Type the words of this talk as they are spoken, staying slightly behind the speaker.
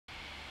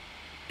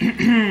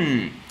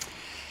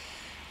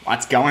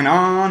What's going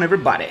on,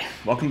 everybody?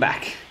 Welcome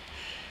back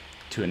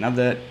to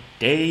another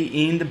day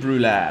in the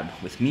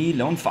BrewLab with me,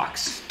 Lone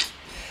Fox.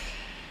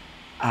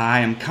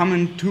 I am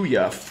coming to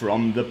you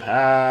from the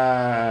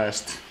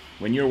past.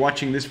 When you're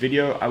watching this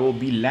video, I will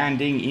be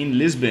landing in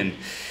Lisbon,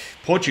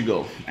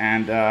 Portugal,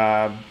 and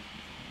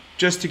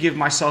just to give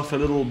myself a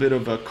little bit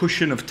of a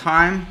cushion of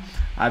time,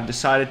 I've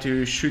decided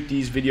to shoot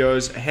these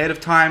videos ahead of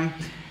time.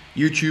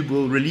 YouTube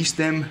will release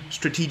them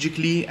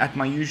strategically at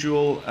my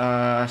usual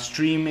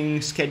streaming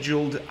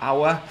scheduled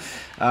hour,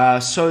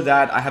 so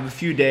that I have a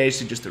few days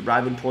to just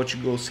arrive in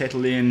Portugal,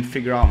 settle in,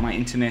 figure out my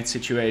internet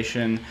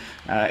situation,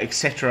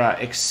 etc,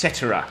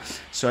 etc.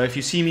 So if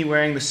you see me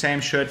wearing the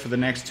same shirt for the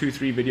next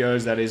 2-3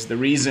 videos, that is the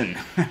reason.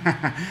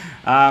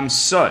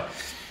 So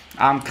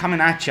I'm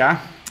coming at ya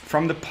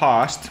from the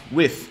past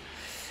with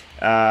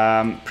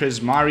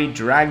Prismari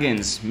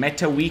Dragons,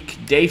 Meta Week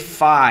Day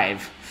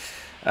 5.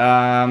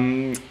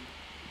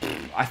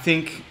 I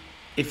think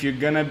if you're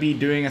gonna be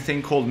doing a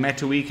thing called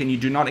Meta Week and you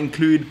do not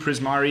include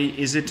Prismari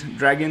Izzet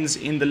Dragons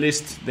in the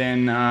list,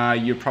 then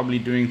you're probably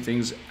doing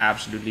things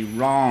absolutely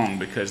wrong,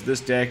 because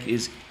this deck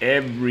is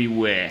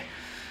everywhere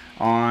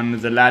on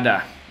the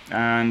ladder,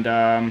 and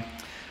I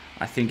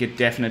think it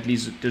definitely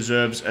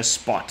deserves a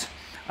spot.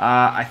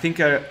 I think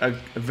a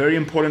very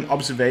important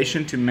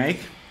observation to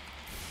make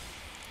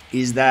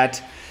is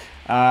that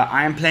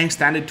I am playing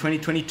Standard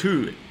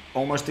 2022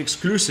 almost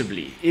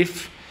exclusively.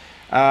 If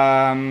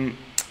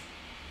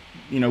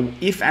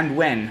if and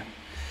when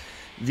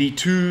the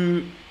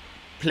two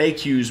play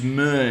queues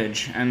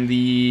merge and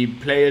the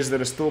players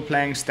that are still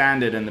playing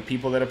Standard and the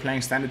people that are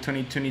playing Standard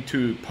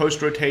 2022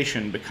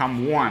 post-rotation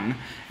become one,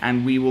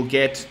 and we will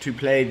get to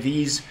play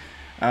these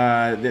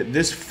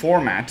this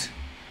format,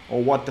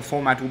 or what the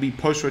format will be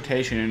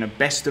post-rotation, in a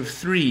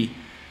best-of-3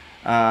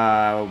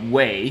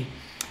 way,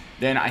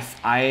 then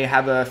I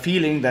have a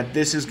feeling that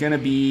this is going to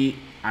be,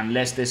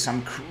 unless there's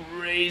some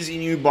crazy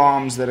new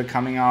bombs that are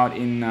coming out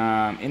in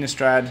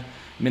Innistrad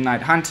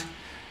Midnight Hunt,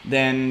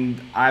 then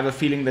I have a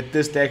feeling that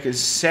this deck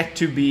is set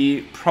to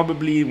be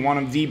probably one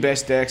of the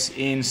best decks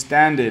in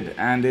Standard,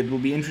 and it will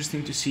be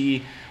interesting to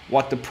see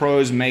what the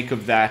pros make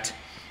of that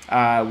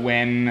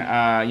when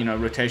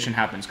rotation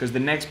happens, because the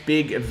next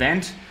big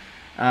event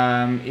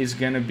is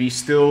going to be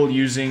still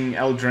using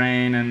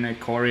Eldraine and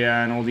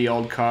Ikoria and all the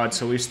old cards,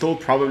 so we're still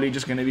probably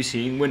just going to be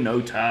seeing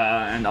Winota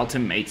and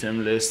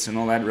Ultimatum lists and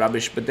all that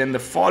rubbish. But then the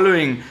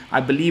following,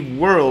 I believe,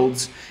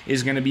 Worlds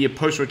is going to be a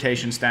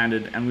post-rotation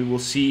Standard, and we will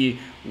see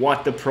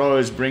what the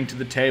pros bring to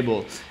the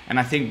table. And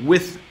I think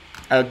with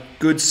a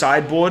good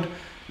sideboard,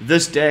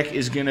 this deck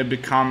is going to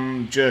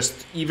become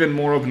just even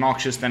more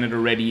obnoxious than it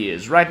already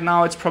is. Right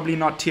now it's probably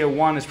not tier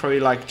 1, it's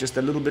probably like just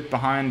a little bit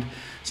behind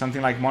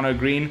something like Mono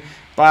Green.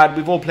 But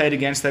we've all played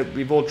against it,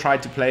 we've all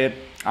tried to play it.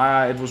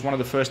 It was one of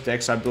the first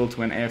decks I built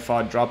when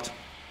AFR dropped.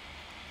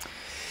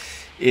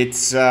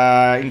 It's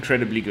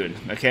incredibly good,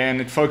 okay? And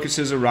it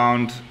focuses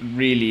around,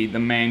 really, the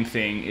main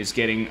thing is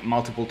getting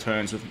multiple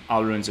turns with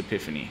Alrund's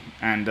Epiphany.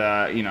 And,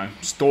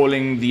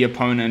 stalling the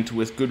opponent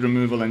with good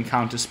removal and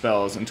counter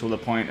spells until the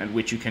point at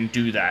which you can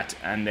do that.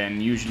 And then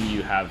usually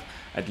you have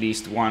at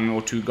least 1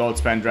 or 2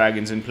 Goldspan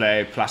Dragons in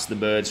play, plus the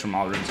birds from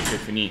Alrund's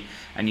Epiphany,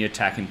 and you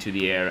attack into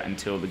the air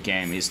until the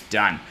game is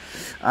done.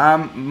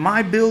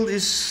 My build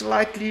is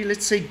slightly,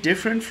 let's say,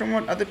 different from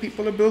what other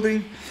people are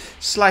building.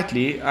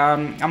 Slightly.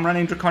 I'm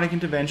running Draconic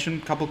Intervention,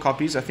 couple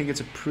copies. I think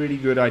it's a pretty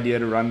good idea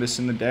to run this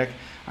in the deck.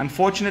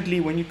 Unfortunately,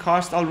 when you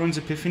cast Alrund's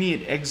Epiphany,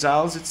 it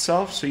exiles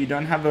itself, so you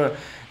don't have a...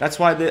 That's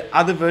why the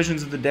other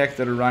versions of the deck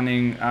that are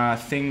running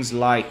things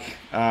like...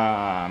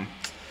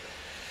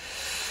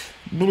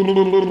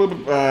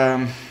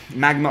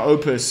 Magma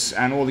Opus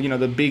and all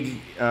the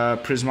big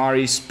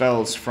Prismari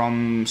spells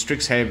from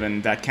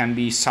Strixhaven that can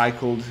be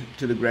cycled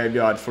to the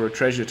graveyard for a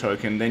treasure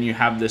token. Then you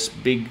have this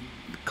big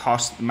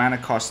mana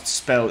cost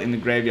spell in the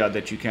graveyard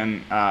that you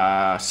can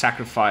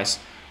sacrifice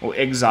or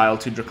exile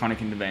to Draconic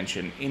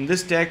Intervention. In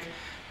this deck,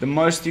 the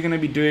most you're going to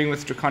be doing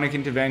with Draconic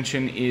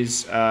Intervention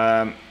is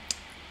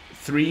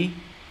 3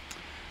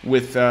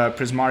 with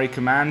Prismari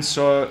Command,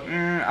 so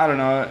I don't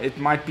know, it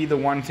might be the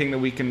one thing that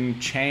we can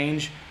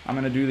change. I'm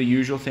going to do the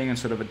usual thing and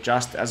sort of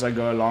adjust as I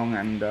go along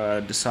and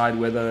decide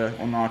whether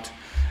or not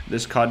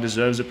this card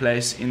deserves a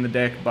place in the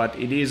deck, but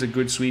it is a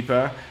good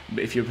sweeper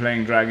if you're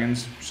playing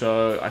Dragons,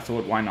 so I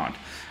thought, why not?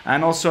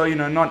 And also,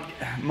 not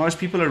most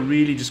people are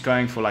really just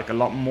going for like a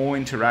lot more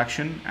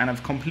interaction, and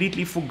have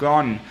completely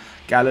forgone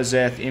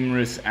Galazeth,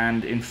 Iymrith,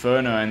 and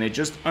Inferno, and they're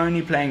just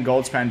only playing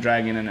Goldspan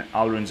Dragon and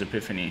Alrund's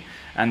Epiphany.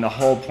 And the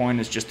whole point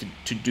is just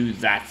to do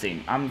that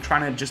thing. I'm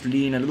trying to just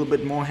lean a little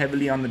bit more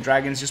heavily on the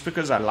Dragons just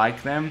because I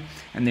like them,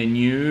 and they're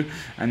new,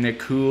 and they're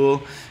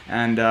cool,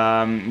 and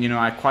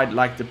I quite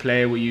like the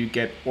play where you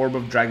get Orb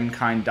of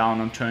Dragonkind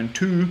down on turn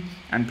 2,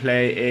 and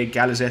play a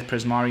Galazeth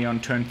Prismari on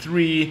turn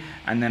 3,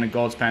 and then a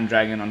Goldspan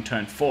Dragon on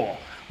turn 4,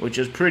 which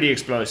is pretty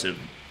explosive.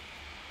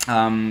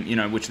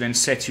 Which then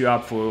sets you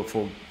up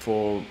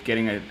for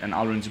getting an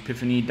Alrund's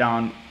Epiphany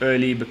down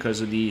early because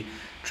of the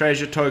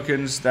treasure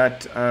tokens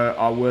that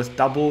are worth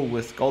double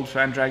with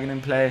Goldspan Dragon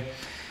in play.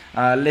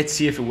 Let's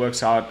see if it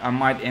works out. I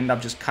might end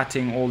up just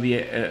cutting all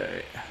the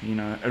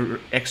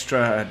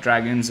extra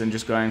dragons and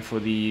just going for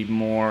the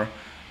more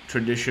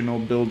traditional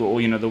build,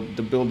 or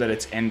the build that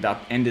it's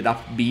ended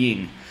up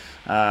being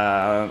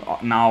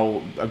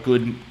now a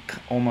good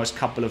almost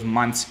couple of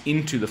months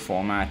into the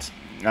format.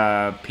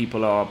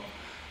 People are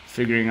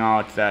figuring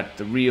out that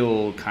the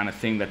real kind of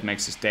thing that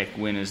makes this deck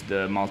win is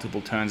the multiple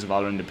turns of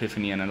Alrund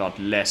Epiphany, and a lot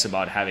less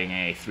about having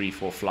a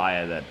 3/4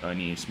 flyer that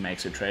only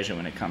makes a treasure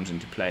when it comes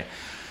into play.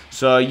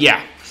 So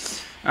yeah,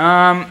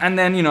 and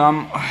then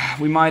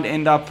we might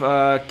end up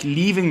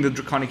leaving the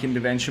Draconic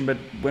Intervention, but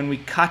when we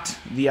cut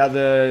the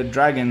other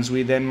dragons,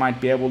 we then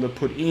might be able to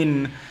put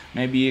in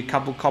maybe a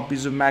couple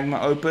copies of Magma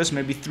Opus,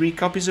 maybe 3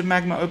 copies of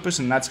Magma Opus,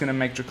 and that's going to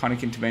make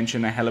Draconic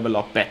Intervention a hell of a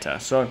lot better.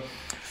 So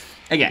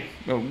again,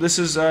 well, this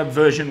is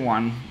version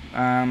 1.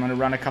 I'm going to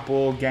run a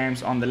couple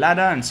games on the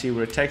ladder and see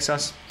where it takes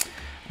us,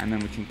 and then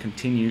we can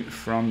continue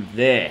from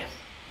there.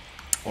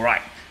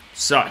 Alright,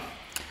 so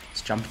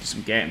let's jump into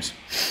some games.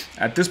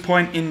 At this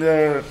point in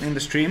the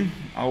stream,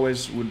 I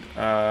always would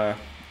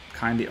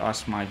kindly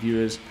ask my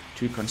viewers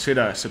to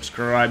consider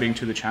subscribing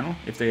to the channel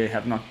if they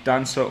have not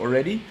done so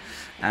already,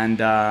 and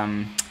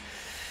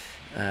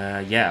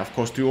yeah, of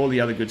course, do all the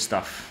other good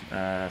stuff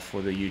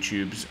for the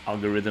YouTube's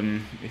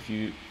algorithm. If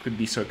you could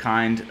be so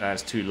kind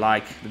as to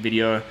like the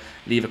video,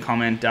 leave a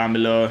comment down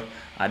below.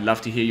 I'd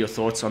love to hear your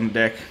thoughts on the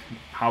deck,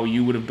 how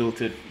you would have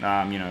built it,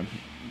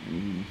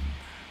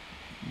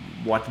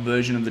 what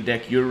version of the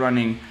deck you're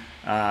running,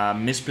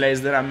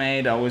 misplays that I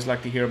made. I always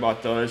like to hear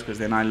about those, because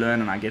then I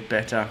learn and I get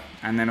better.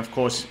 And then, of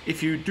course,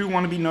 if you do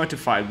want to be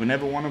notified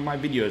whenever one of my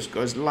videos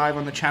goes live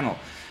on the channel,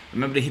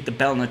 remember to hit the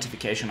bell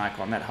notification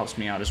icon. That helps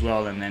me out as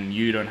well, and then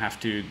you don't have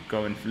to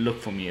go and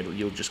look for me.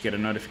 You'll just get a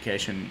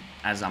notification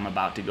as I'm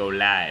about to go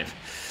live.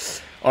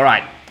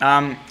 Alright,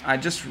 I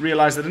just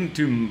realized I didn't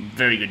do a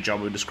very good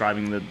job of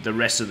describing the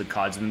rest of the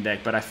cards in the deck,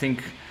 but I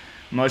think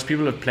most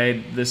people have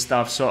played this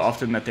stuff so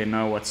often that they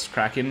know what's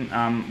cracking.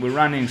 We're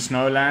running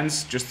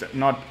Snowlands, just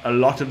not a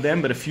lot of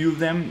them, but a few of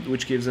them,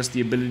 which gives us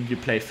the ability to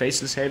play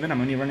Faceless Haven.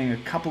 I'm only running a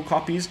couple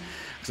copies,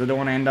 because I don't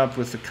want to end up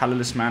with the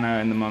colorless mana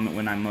in the moment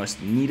when I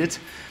most need it.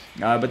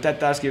 But that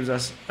does give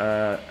us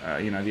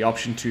the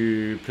option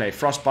to play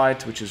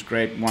Frostbite, which is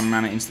great. 1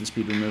 mana instant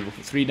speed removal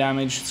for 3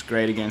 damage. It's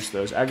great against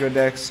those aggro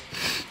decks.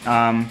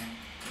 I'm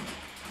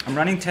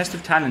running Test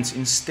of Talents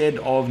instead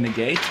of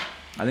Negate.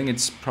 I think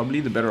it's probably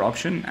the better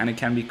option, and it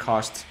can be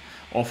cast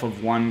off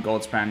of 1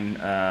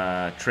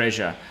 Goldpspan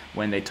treasure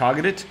when they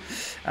target it.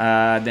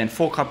 Then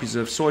 4 copies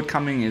of Sword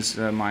Coming is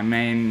my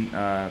main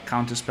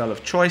counterspell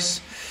of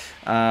choice.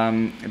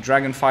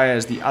 Dragonfire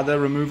is the other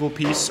removal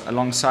piece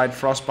alongside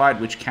Frostbite,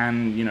 which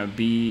can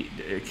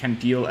can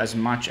deal as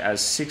much as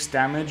 6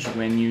 damage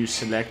when you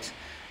select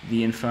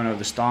the Inferno of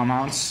the Star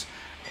Mounts.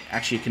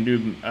 Actually, it can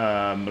do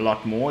a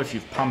lot more if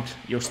you've pumped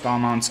your Star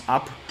Mounts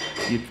up.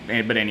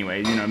 But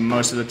anyway,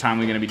 most of the time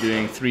we're going to be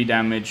doing 3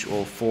 damage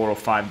or 4 or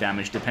 5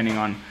 damage, depending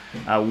on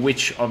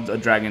which of the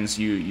dragons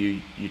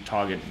you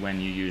target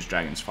when you use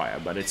Dragon's Fire.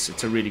 But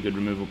it's a really good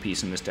removal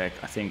piece in this deck.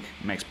 I think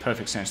it makes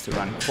perfect sense to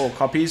run 4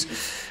 copies.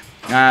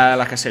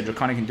 Like I said,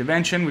 Draconic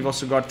Intervention. We've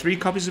also got 3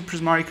 copies of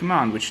Prismari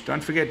Command, which,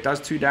 don't forget, does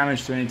 2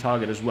 damage to any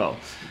target as well.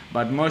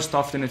 But most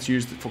often it's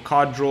used for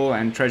card draw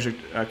and treasure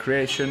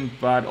creation,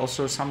 but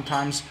also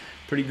sometimes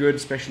pretty good,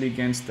 especially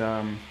against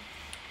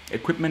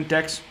equipment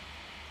decks.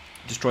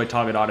 Destroy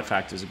target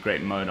artifact is a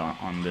great mode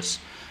on this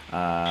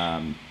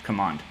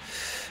command.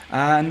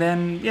 And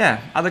then,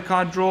 yeah, other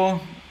card draw.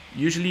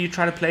 Usually you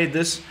try to play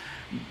this.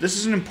 This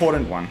is an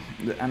important one,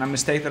 and a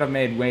mistake that I've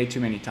made way too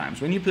many times.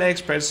 When you play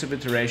Expressive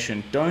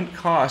Iteration, don't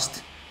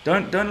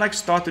like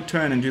start the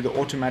turn and do the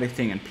automatic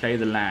thing and play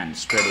the land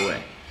straight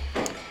away.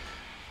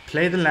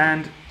 Play the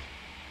land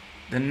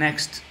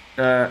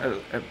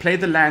play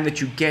the land that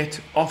you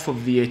get off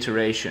of the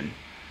iteration.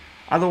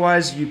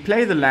 Otherwise, you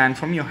play the land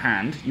from your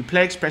hand, you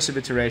play Expressive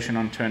Iteration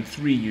on turn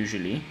 3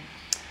 usually,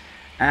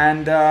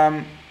 and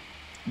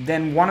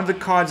then one of the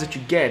cards that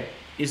you get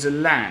is a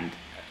land.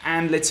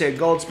 And let's say a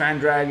Goldspan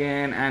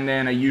Dragon, and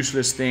then a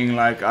useless thing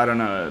like, I don't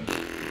know,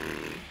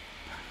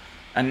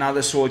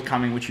 another Sword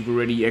Coming, which you've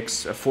already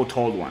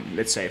foretold one,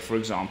 let's say, for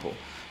example.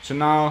 So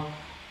now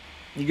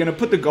you're going to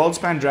put the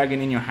Goldspan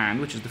Dragon in your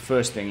hand, which is the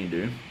first thing you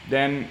do.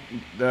 Then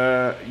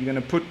you're going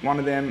to put one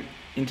of them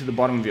into the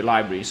bottom of your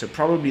library, so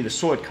probably the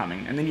Sword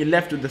Coming. And then you're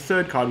left with the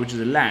third card, which is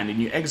a land,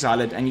 and you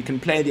exile it, and you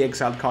can play the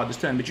exiled card this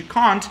turn. But you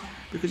can't,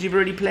 because you've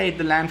already played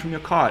the land from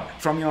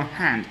your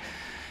hand.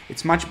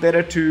 It's much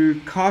better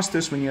to cast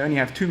this when you only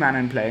have 2 mana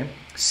in play,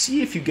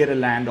 see if you get a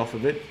land off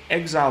of it,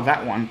 exile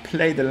that one,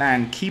 play the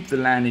land, keep the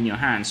land in your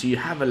hand, so you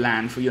have a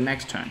land for your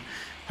next turn.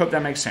 Hope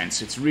that makes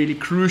sense. It's really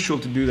crucial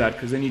to do that,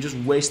 because then you just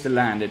waste the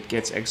land, it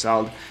gets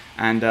exiled,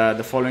 and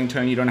the following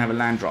turn you don't have a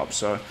land drop.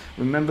 So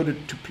remember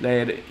to play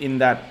it in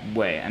that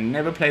way, and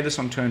never play this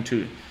on turn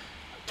 2.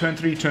 Turn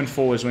 3, turn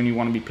 4 is when you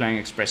want to be playing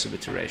Expressive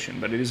Iteration,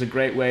 but it is a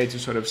great way to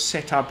sort of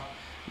set up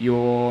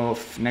your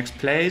next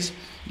plays.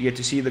 You get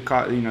to see the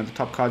card, the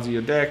top cards of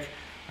your deck,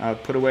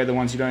 Put away the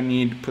ones you don't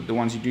need, put the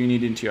ones you do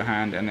need into your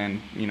hand, and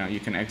then you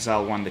can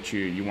exile one that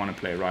you want to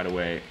play right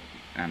away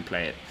and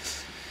play it.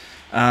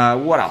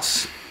 What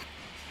else?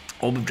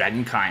 Orb of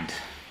Dragonkind.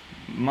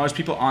 Most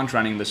people aren't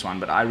running this one,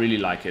 but I really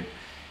like it.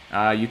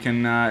 You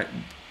can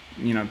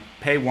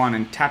pay 1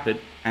 and tap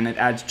it, and it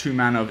adds 2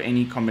 mana of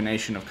any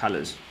combination of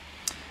colors.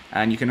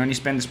 And you can only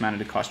spend this mana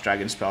to cast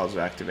dragon spells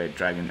or activate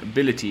dragon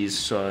abilities,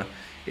 so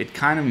it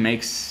kind of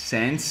makes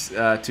sense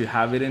to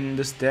have it in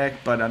this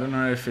deck, but I don't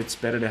know if it's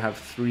better to have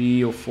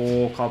 3 or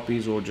 4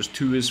 copies, or just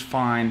 2 is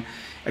fine.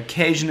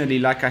 Occasionally,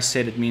 like I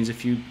said, it means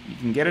if you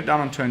can get it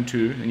done on turn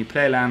 2, and you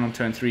play a land on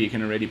turn 3, you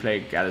can already play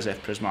Izzet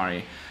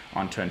Prismari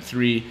on turn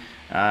 3.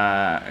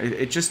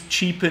 It just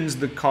cheapens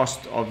the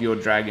cost of your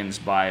dragons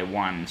by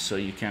 1, so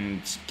you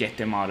can get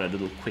them out a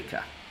little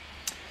quicker.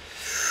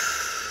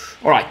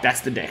 Alright, that's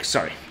the deck.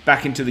 Sorry.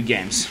 Back into the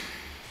games.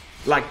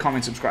 Like,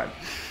 comment, subscribe.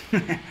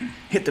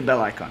 Hit the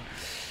bell icon.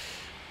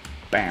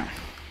 Bam.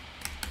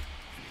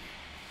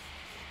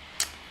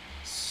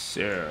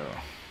 So,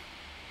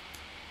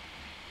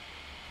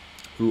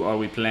 who are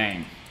we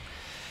playing?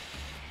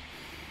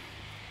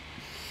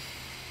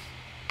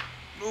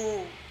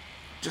 Ooh,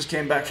 just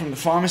came back from the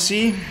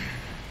pharmacy.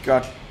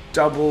 Got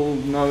double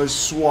nose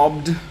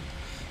swabbed.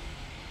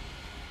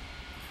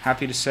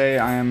 Happy to say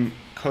I am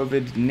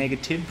COVID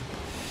negative.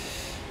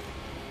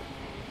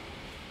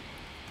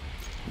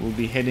 We'll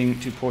be heading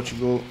to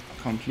Portugal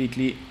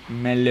completely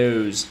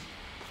mellows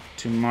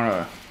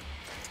tomorrow.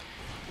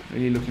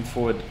 Really looking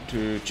forward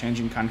to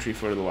changing country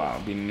for a little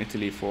while. Been in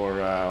Italy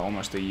for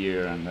almost a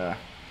year, and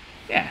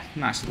yeah,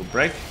 nice little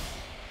break.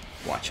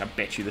 Watch, I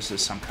bet you this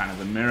is some kind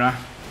of a mirror.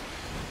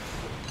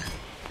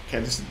 Okay,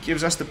 this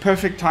gives us the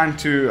perfect time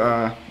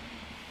to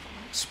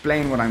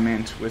explain what I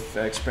meant with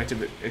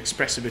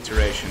expressive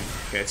iteration.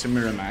 Okay, it's a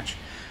mirror match.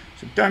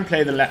 So don't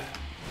play the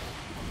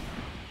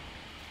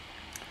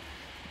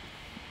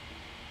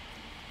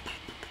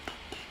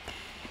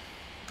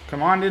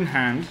Command in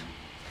hand,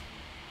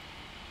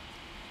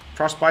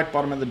 Frostbite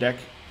bottom of the deck,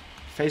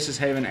 Faceless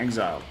Haven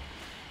exiled.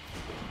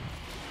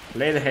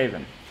 Play the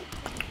Haven.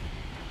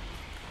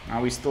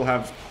 Now we still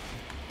have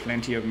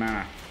plenty of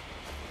mana.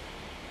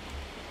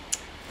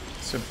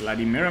 It's a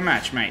bloody mirror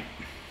match, mate.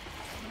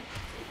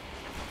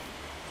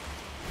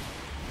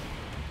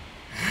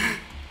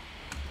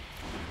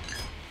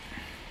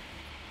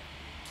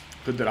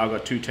 Good that I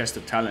got 2 Test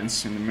of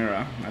Talents in the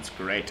mirror. That's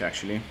great,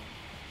 actually.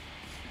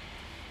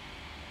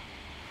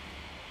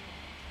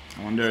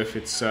 I wonder if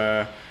it's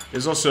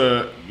there's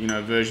also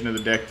a version of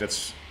the deck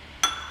that's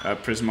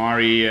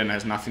Prismari and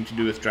has nothing to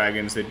do with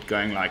dragons. They're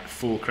going like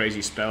full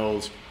crazy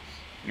spells.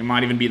 It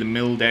might even be the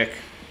mill deck,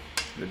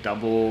 the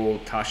double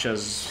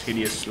Tasha's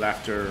hideous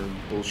laughter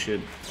bullshit.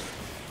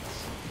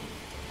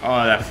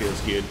 Oh, that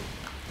feels good.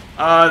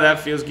 Oh, that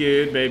feels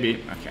good,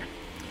 baby.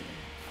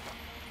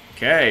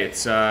 Okay,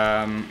 it's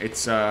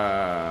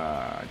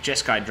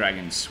Jeskai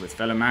Dragons with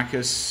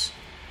Velomachus,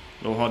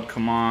 Lord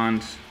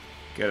Command.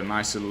 Get a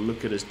nice little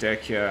look at his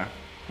deck here.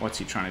 What's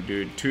he trying to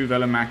do? 2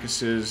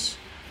 Velomachuses,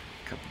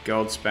 a couple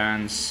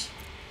Goldspans.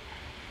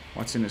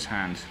 What's in his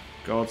hand?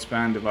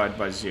 Goldspan divided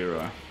by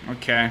 0.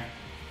 Okay.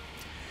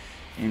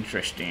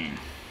 Interesting.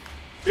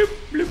 Bloop,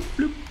 bloop,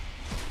 bloop.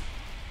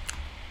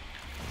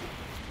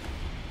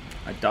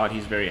 I doubt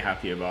he's very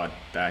happy about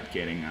that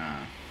getting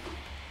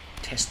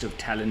Test of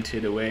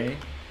Talented away.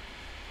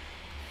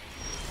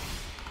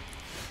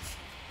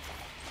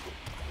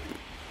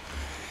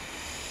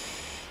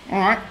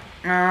 Alright.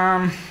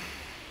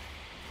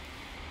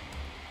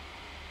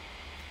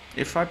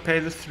 If I pay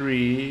the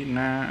 3,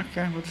 nah,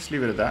 okay, we'll just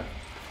leave it at that.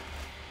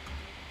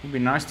 It'd be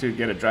nice to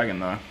get a dragon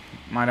though.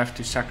 Might have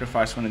to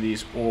sacrifice one of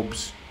these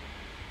orbs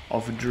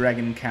of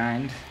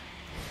Dragonkind.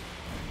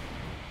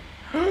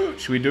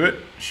 Should we do it?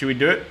 Should we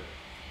do it?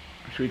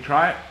 Should we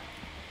try it?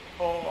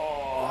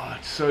 Oh,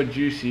 it's so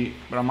juicy,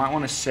 but I might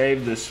want to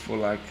save this for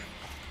like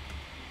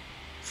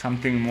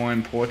something more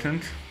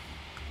important.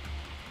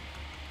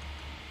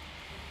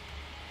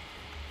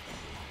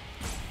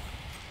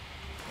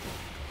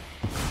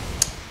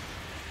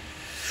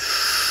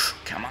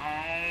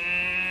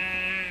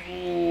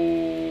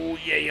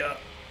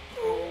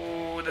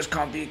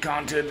 Can't be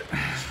counted. I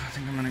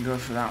think I'm gonna go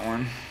for that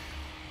one.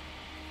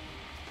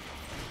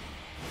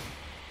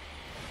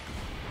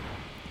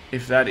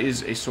 If that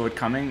is a sword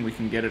coming, we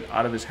can get it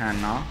out of his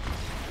hand now.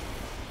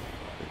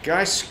 The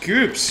guy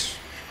scoops.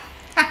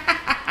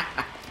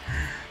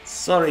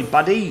 Sorry,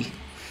 buddy.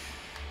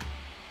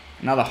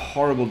 Another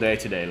horrible day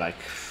today. Like,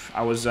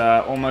 I was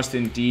almost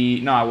in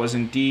D. No, I was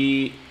in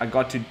D. I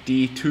got to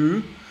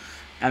D2.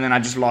 And then I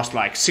just lost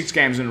like 6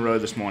 games in a row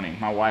this morning.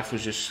 My wife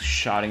was just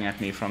shouting at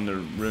me from the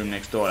room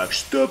next door, like,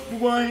 stop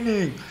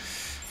whining.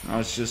 And I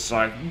was just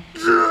like,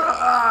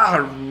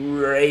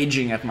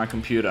 raging at my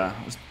computer.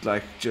 I was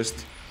like,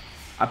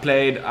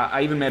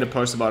 I even made a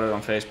post about it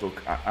on Facebook.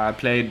 I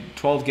played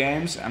 12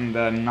 games and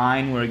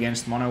 9 were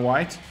against mono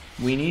white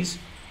weenies.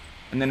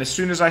 And then as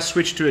soon as I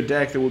switched to a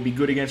deck that would be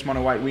good against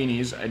mono white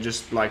weenies,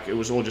 it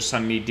was all just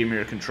suddenly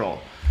Dimir control.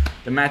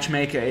 The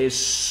matchmaker is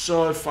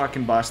so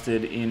fucking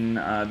busted in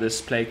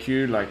this play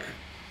queue. Like,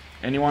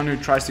 anyone who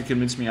tries to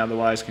convince me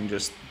otherwise can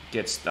just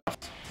get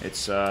stuffed.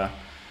 It's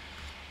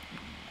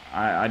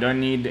I don't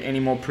need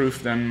any more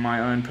proof than my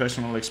own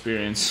personal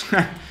experience.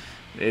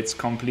 It's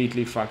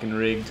completely fucking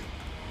rigged.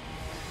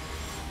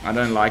 I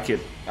don't like it.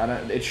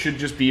 It should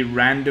just be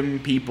random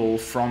people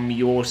from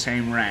your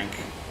same rank,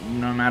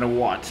 no matter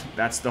what.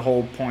 That's the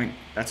whole point.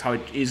 That's how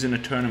it is in a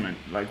tournament.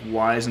 Like,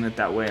 why isn't it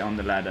that way on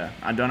the ladder?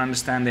 I don't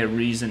understand their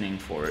reasoning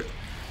for it.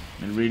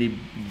 It really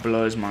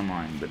blows my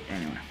mind. But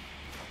anyway,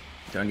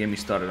 don't get me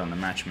started on the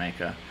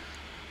matchmaker.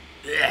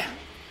 Ugh.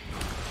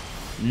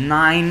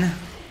 9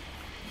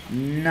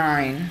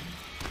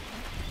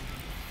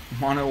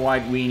 mono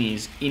white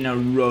weenies in a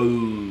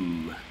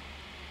row.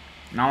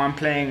 Now I'm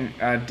playing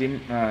you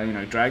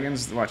know,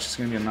 dragons. Watch, it's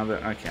gonna be another.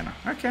 Okay, no.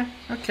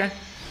 Okay.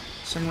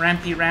 Some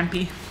rampy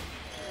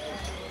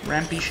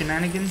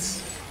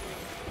shenanigans.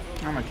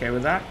 I'm okay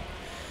with that.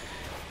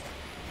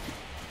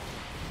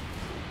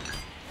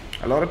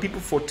 A lot of people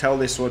foretell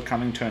this sword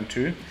coming turn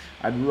 2.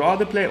 I'd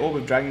rather play Orb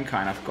of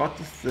Dragonkind. I've got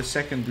the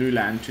second blue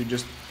land to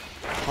just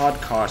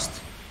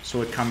hardcast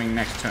sword coming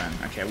next turn.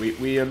 Okay,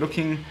 we are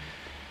looking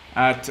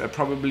at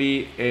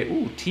probably a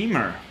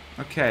Teamer.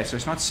 Okay, so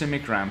it's not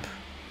Simic Ramp.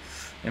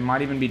 There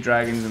might even be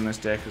dragons in this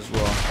deck as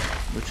well,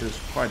 which is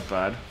quite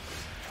bad.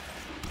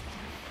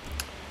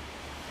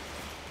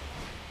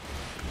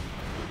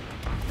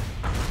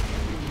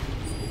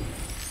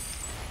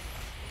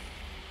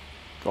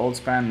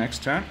 Goldspan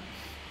next turn.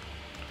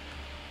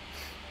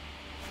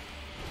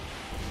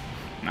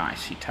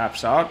 Nice, he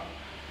taps out.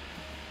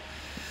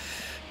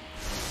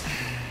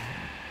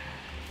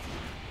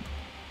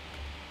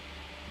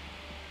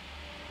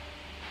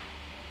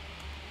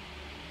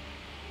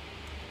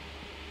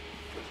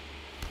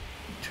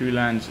 Two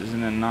lands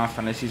isn't enough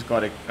unless he's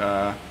got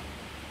a,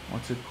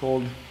 what's it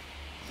called?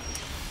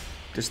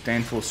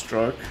 Disdainful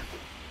Stroke.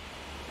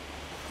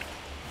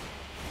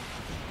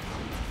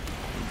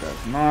 He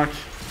does not.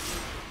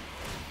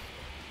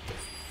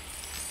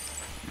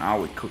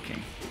 Now we're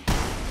cooking.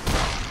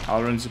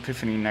 Alrund's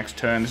Epiphany next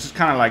turn. This is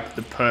kind of like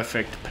the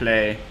perfect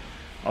play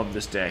of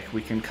this deck.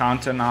 We can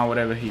counter now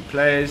whatever he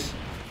plays.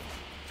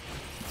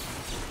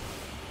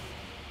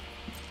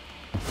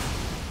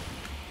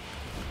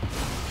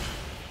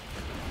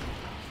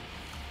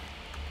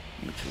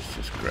 Which is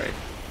just great.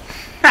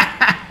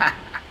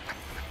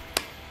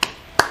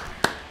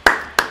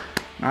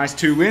 Nice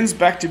 2 wins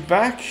back to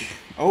back.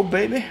 Oh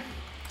baby.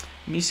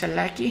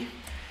 Misalaki.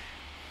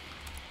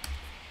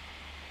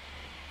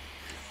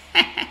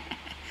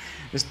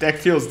 This deck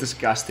feels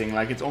disgusting.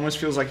 Like, it almost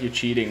feels like you're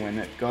cheating when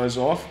it goes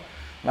off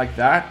like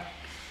that.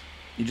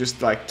 You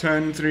just like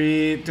turn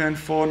 3, turn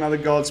 4, another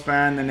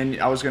Goldspan, and then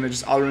I was gonna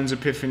just Alrund's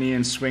Epiphany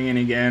and swing in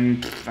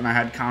again, and I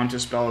had counter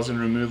spells and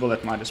removal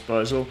at my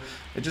disposal.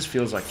 It just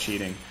feels like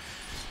cheating.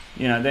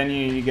 You know, then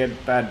you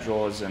get bad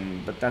draws,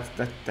 but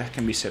that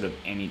can be said of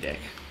any deck.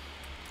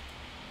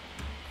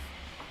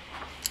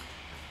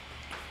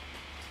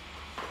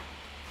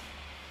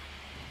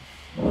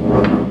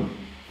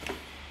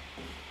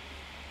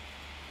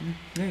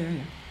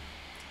 Yeah.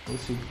 We'll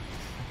see.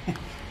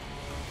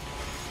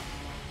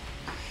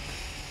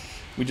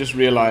 We just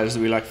realized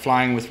that we like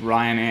flying with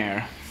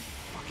Ryanair.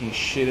 Fucking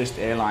shittest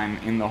airline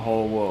in the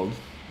whole world.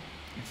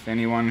 If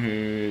anyone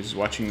who's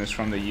watching this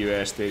from the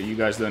US, you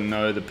guys don't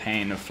know the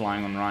pain of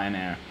flying on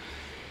Ryanair.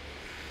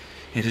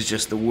 It is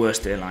just the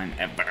worst airline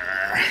ever.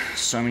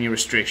 So many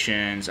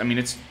restrictions. I mean,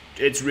 it's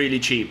really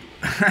cheap,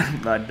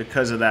 but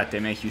because of that, they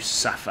make you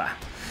suffer.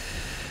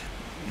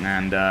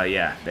 And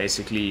yeah,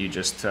 basically you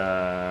just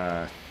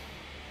can't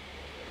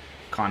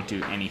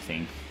do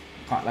anything.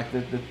 Like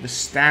the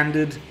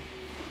standard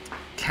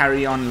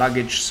carry-on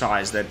luggage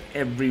size that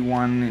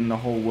everyone in the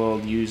whole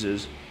world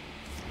uses,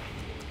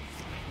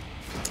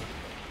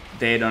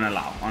 they don't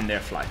allow on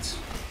their flights.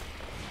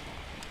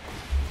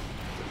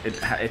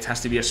 It has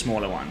to be a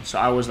smaller one. So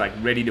I was like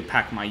ready to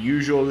pack my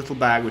usual little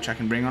bag, which I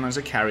can bring on as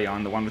a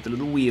carry-on, the one with the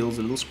little wheels,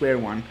 the little square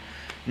one.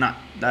 No,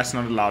 that's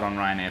not allowed on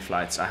Ryanair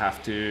flights. I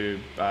have to,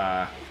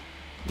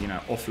 you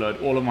know,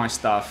 offload all of my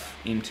stuff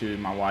into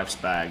my wife's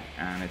bag,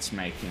 and it's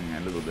making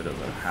a little bit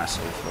of a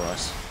hassle for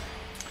us.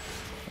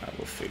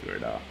 We'll figure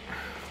it out.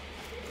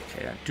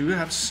 Okay, I do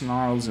have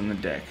Snarls in the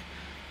deck.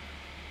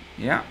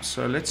 Yeah,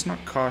 so let's not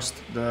cast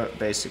the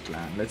basic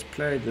land. Let's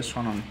play this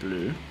one on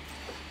blue.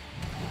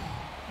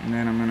 And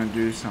then I'm gonna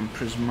do some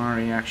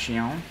Prismari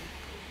action.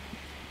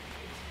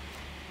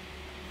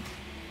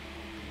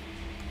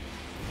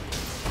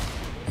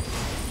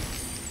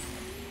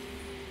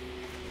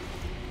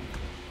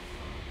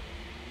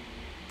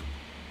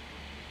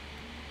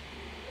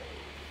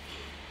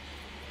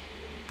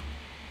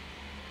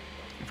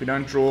 If we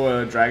don't draw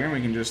a dragon,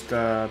 we can just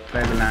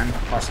play the land,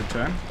 pass a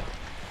turn.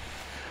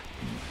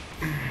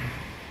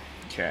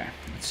 Okay,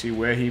 let's see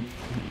where he...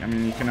 I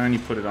mean, you can only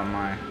put it on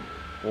my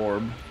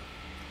orb.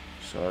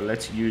 So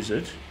let's use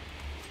it.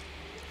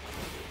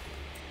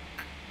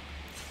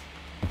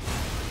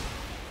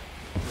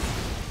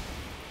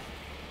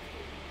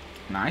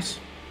 Nice.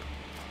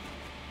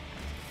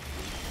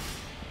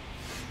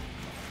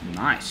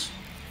 Nice.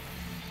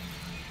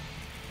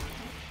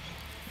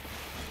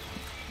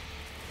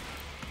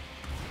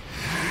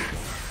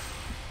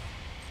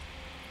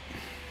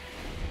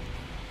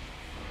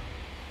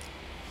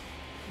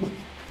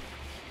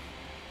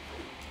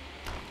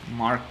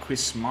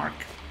 Marquis Mark.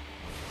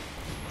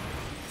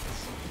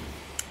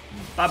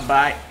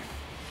 Bye-bye.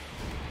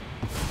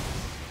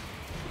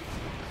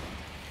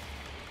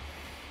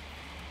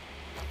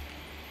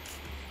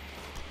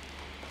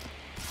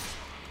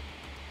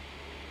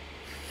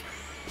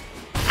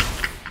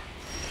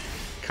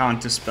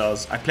 Counter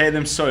spells. I play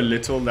them so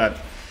little that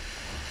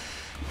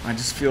I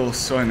just feel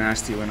so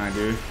nasty when I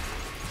do.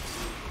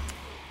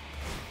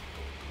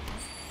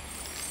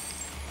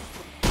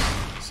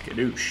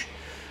 Skadoosh.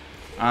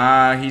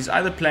 He's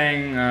either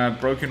playing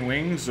Broken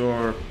Wings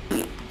or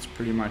it's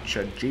pretty much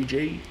a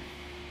GG.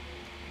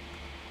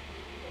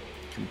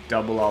 Can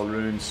double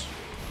Alrunds.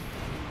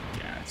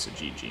 Yeah, it's a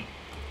GG.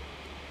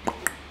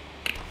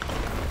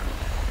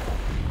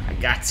 I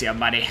got ya,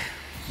 buddy.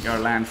 Your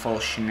landfall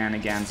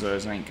shenanigans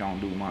ain't gonna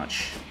do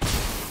much.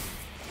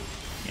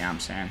 Yeah, I'm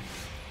saying.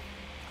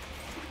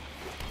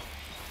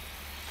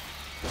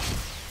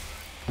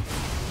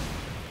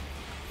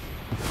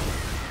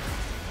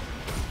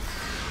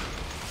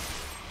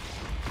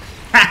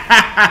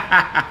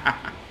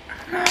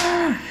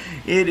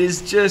 It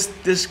is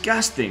just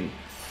disgusting.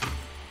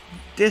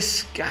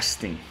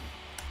 Disgusting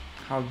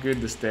how good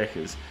this deck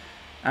is.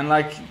 And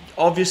like,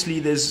 obviously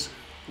there's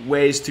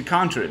ways to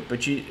counter it,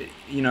 but you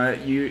know,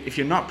 if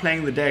you're not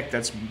playing the deck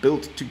that's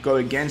built to go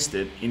against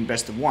it in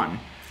best of one,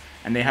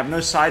 and they have no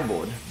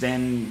sideboard,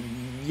 then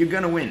you're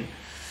gonna win.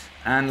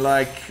 And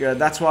like,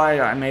 that's why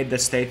I made the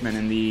statement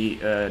in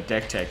the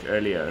deck tech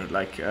earlier.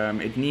 Like,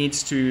 it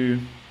needs to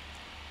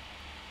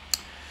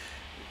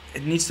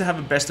have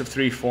a best of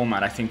three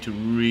format, I think, to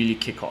really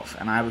kick off.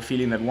 And I have a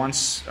feeling that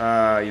once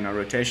you know,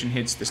 rotation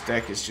hits, this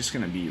deck is just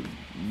gonna be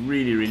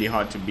really, really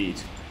hard to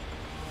beat.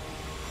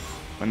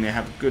 When they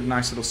have good,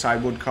 nice little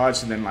sideboard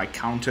cards, and then like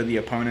counter the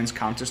opponent's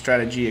counter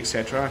strategy,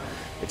 etc.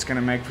 It's gonna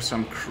make for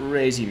some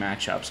crazy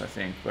matchups, I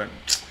think. But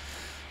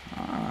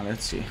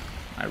let's see.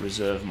 I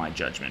reserve my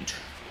judgment.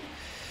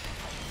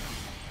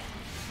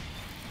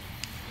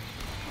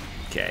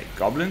 Okay,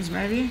 goblins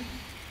maybe.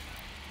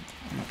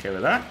 I'm okay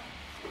with that.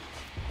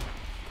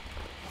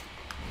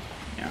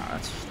 Yeah,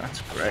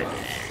 that's great.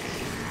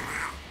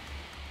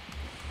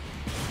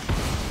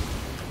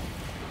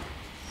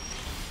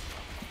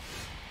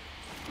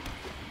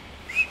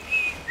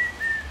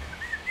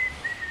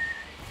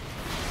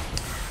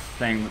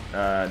 Playing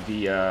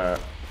the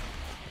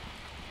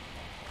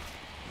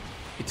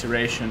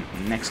iteration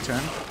next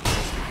turn.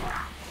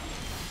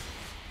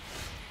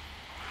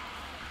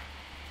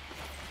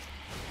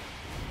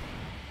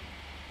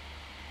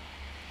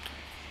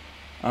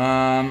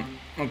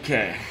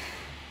 Okay.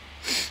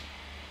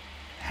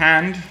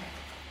 Hand,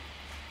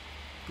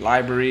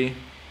 library,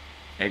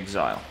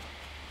 exile.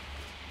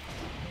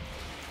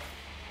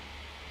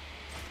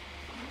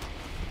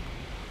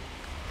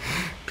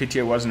 Pity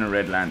it wasn't a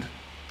red land.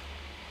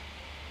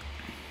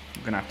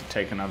 I'm gonna have to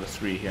take another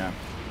 3 here.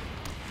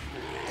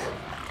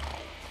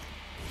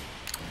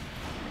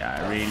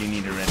 Yeah, I really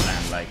need a red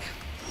land, like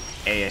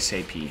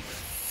ASAP.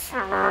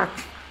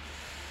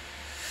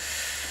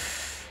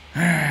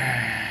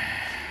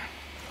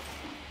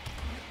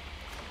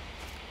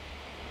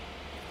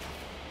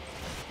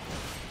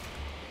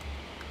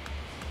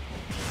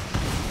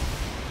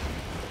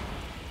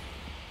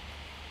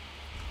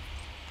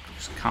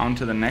 Just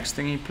counter the next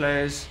thing he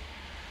plays.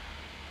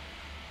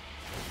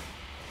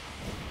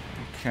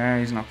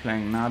 Okay, he's not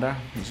playing nada.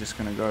 He's just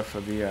gonna go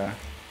for the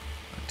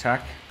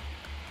attack.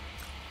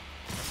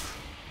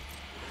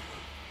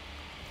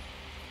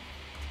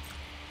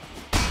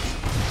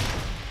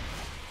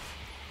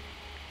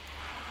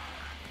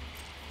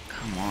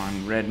 Come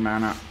on, red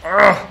mana.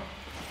 Ugh!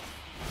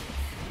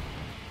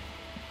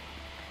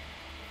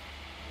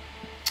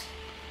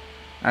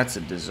 That's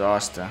a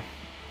disaster.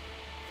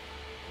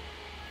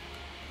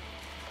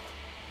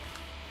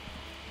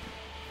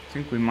 I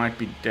think we might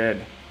be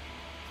dead.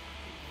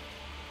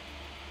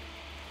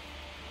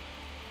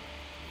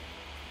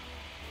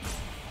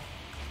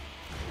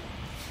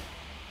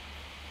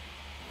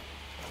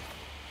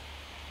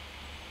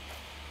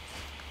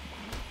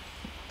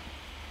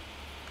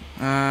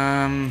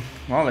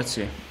 Well, let's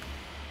see.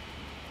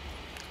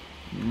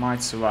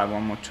 Might survive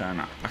one more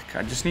turn.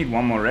 I just need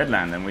one more red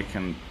land, then we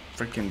can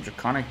freaking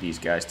Draconic these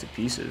guys to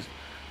pieces.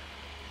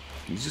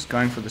 He's just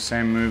going for the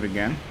same move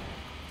again.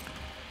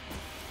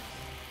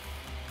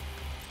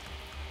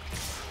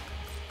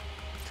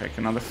 Take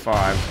another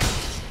 5.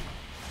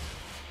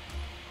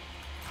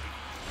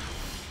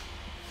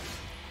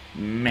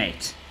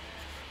 Mate.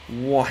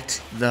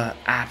 What the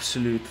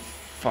absolute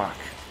fuck?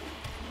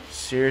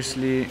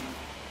 Seriously?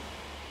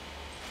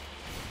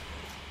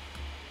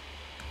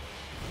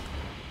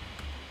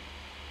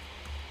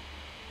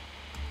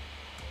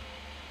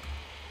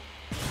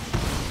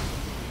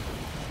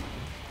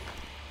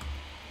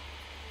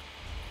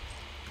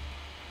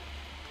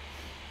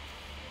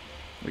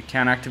 We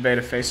can activate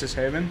a Faceless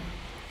Haven.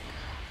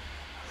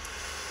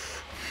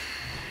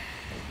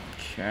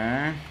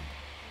 Okay.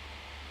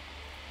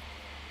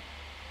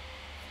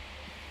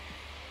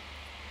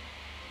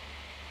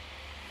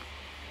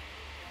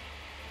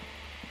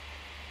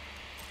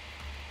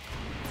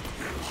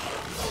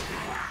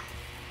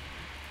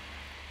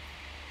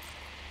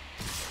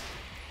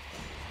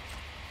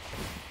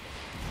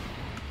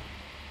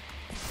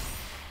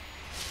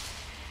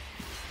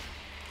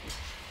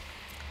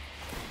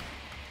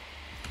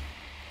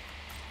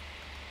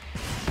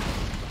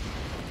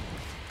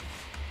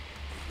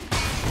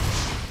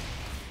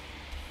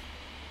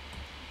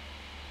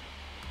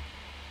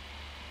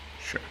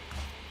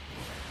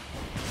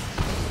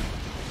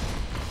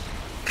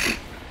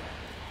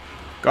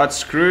 Got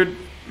screwed.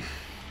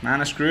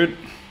 Mana screwed.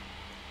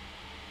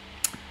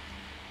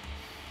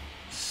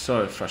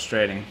 So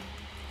frustrating.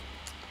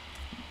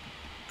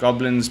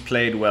 Goblins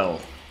played well.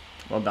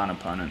 Well done,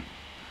 opponent.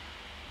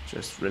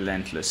 Just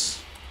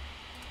relentless.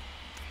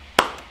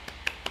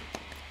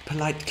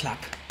 Polite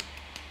clap.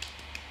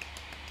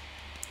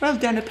 Well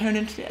done,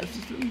 opponent. Yeah,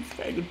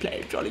 very good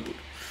play. Jolly good.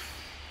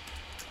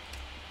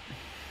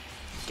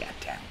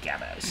 Goddamn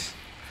gabbers.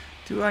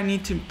 Do I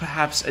need to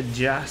perhaps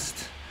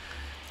adjust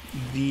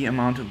the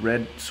amount of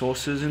red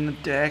sources in the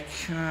deck?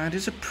 It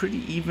is a pretty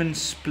even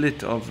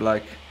split of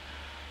like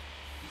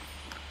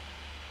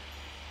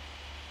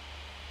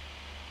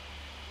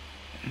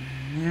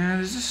yeah,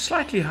 there's a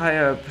slightly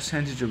higher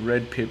percentage of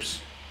red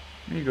pips.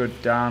 Let me go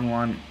down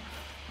one,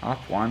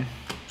 up one,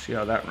 see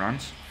how that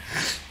runs.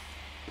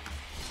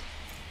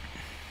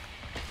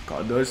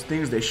 God, those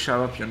things, they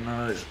shove up your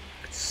nose.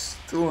 It's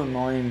still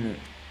annoying me.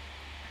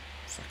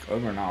 It's like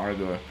over an hour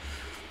ago.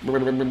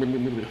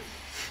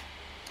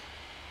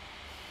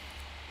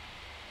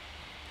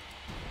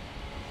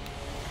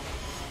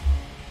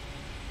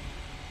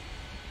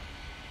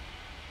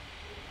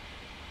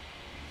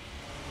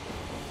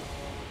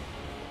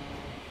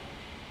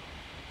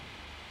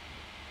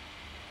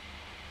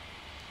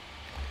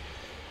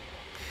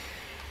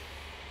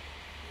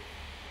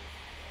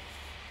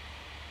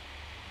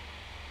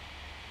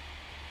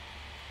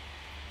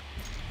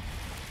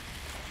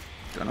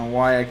 Don't know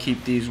why I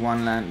keep these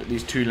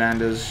two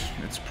landers.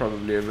 It's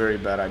probably a very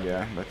bad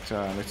idea, but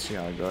let's see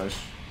how it goes.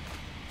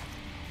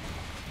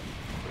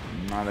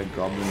 Another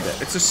goblin there.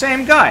 It's the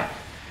same guy.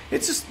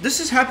 This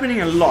is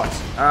happening a lot.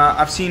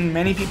 I've seen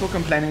many people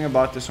complaining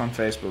about this on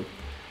Facebook.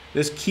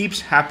 This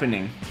keeps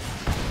happening,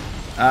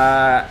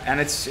 and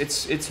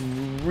it's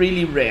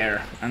really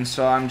rare. And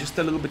so I'm just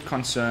a little bit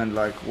concerned.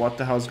 Like, what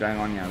the hell's going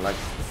on here? Like,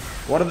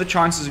 what are the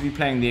chances of you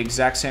playing the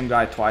exact same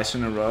guy twice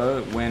in a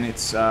row when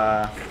it's,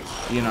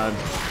 you know,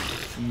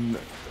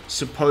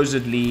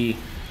 supposedly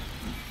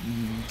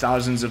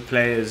thousands of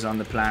players on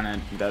the planet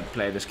that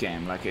play this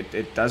game? Like,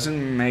 it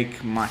doesn't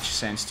make much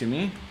sense to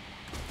me.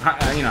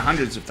 You know,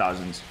 hundreds of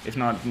thousands, if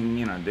not,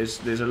 you know,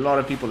 there's a lot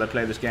of people that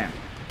play this game.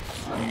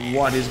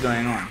 What is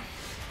going on?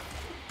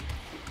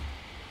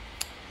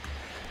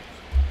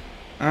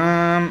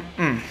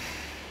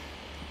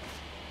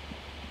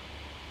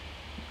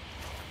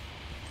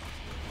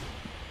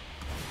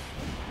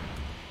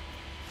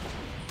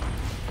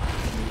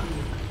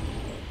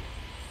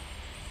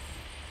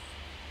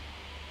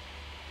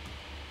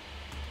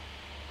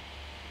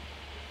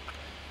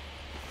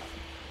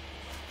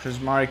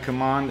 Prismari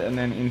Command and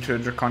then into a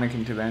Draconic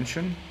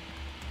Intervention.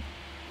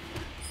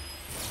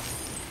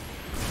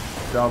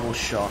 Double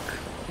shock.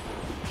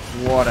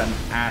 What an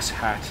ass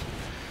hat.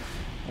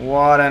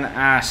 What an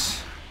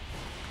ass.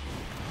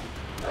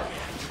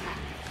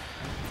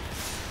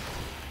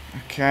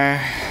 Okay.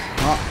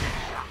 Oh.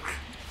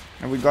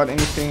 Have we got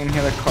anything in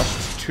here that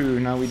costs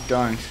 2? No, we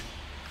don't.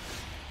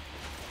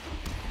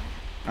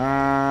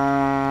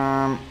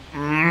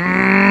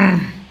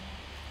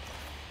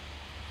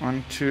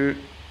 1, 2,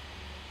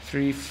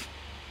 3,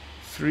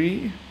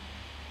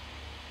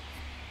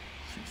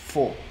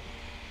 4.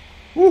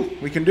 Woo!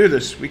 We can do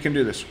this. We can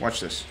do this.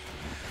 Watch this.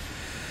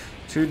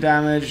 2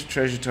 damage,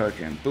 treasure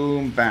token.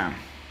 Boom, bam.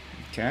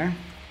 Okay.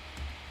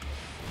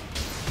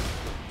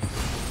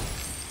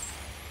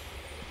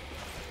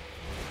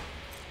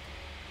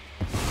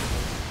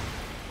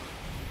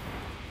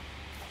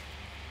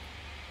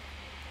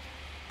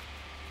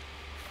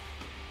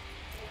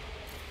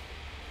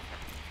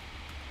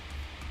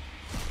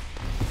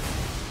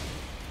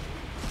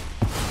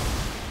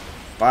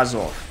 Buzz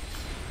off.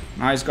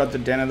 Now he's got the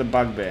Den of the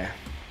Bugbear.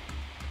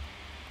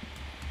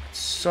 It's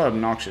so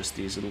obnoxious,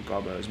 these little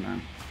gobbos,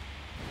 man.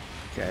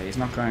 Okay, he's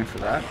not going for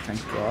that, thank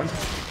God.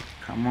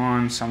 Come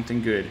on,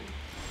 something good.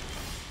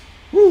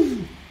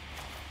 Woo!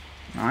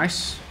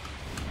 Nice.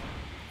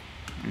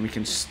 And we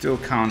can still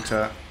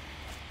counter.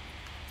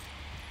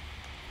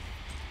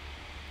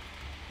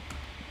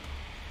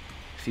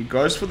 If he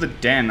goes for the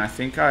Den, I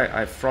think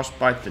I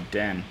frostbite the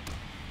Den.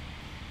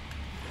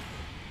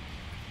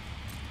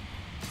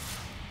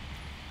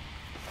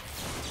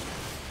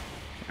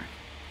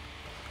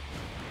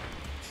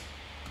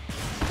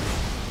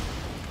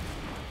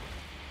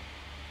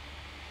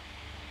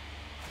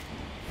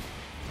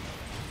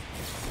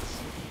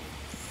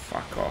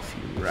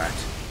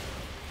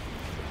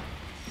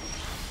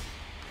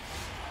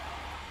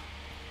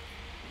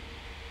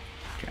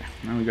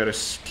 we got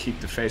to keep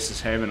the Faceless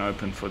Haven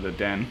open for the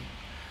den.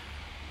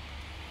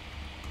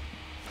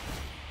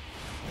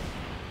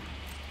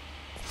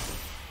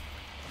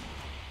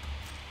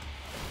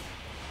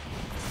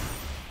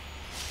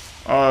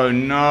 Oh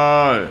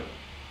no!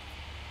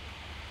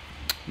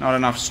 Not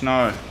enough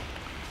snow.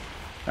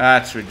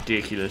 That's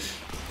ridiculous.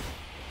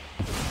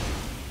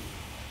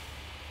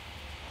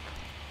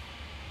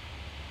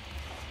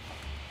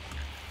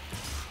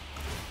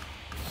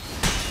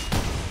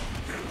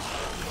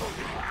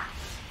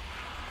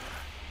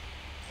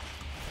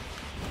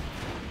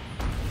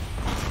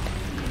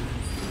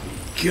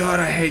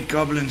 God, I hate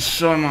goblins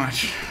so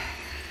much.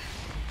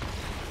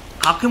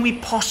 How can we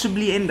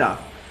possibly end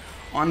up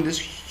on this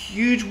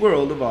huge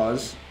world of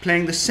ours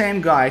playing the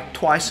same guy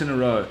twice in a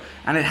row?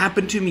 And it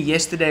happened to me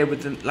yesterday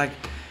with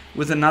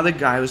with another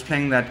guy who was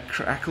playing that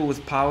Crackle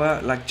with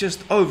Power, like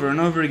just over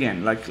and over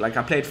again. Like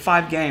I played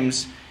 5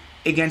 games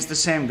against the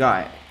same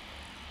guy.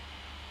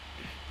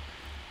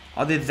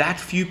 Are there that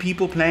few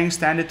people playing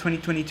standard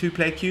 2022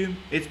 play queue?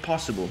 It's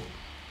possible.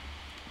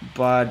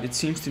 But it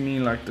seems to me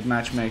like the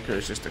matchmaker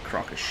is just a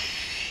crock of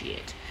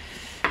shit.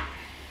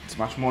 It's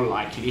much more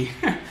likely.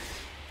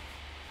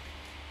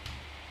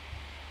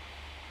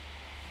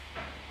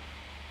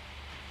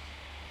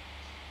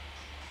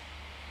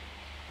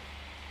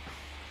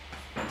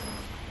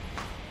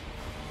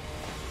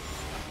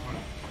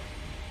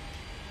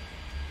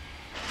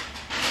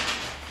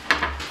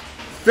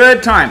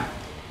 Third time.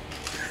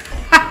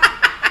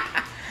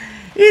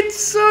 It's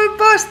so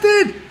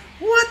busted.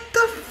 What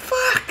the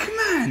fuck,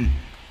 man?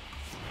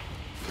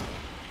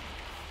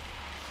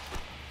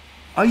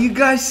 Are you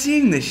guys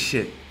seeing this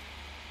shit?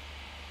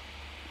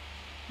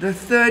 The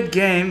third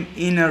game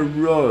in a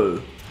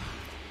row.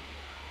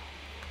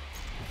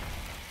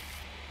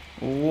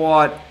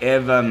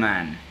 Whatever,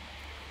 man.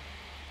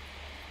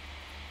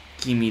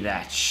 Give me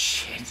that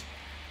shit.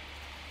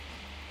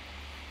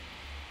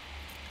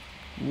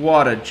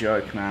 What a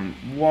joke, man.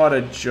 What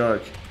a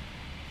joke.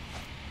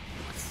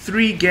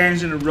 3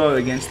 games in a row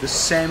against the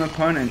same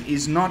opponent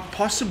is not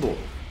possible.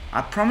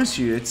 I promise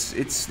you,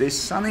 there's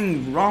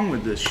something wrong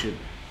with this shit.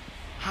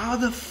 How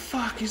the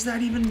fuck is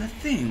that even a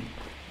thing?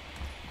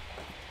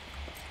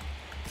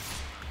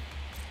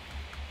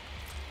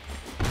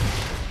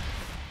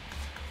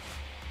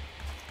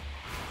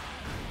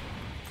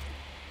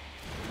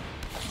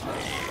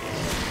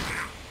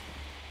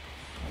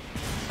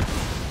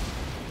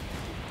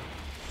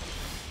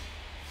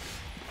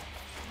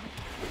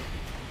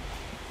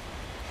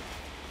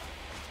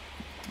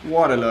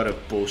 What a load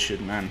of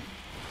bullshit, man.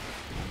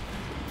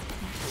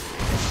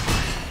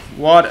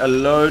 What a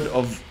load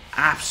of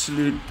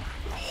absolute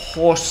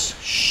horse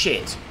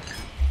shit.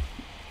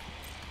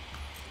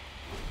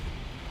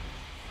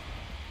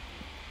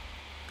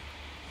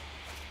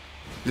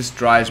 This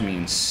drives me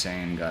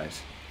insane,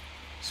 guys.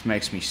 This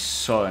makes me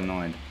so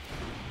annoyed.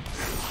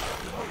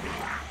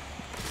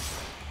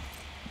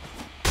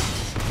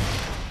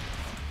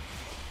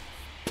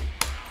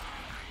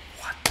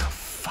 What the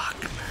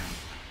fuck, man?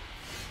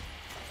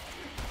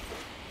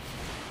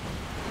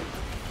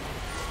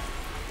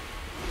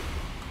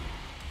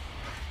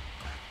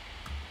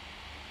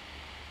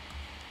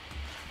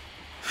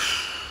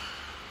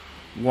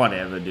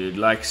 Whatever, dude.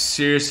 Like,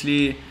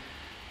 seriously,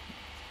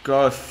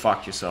 go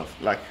fuck yourself.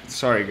 Like,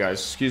 sorry guys,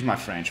 excuse my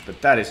French,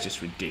 but that is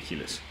just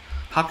ridiculous.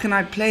 How can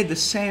I play the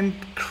same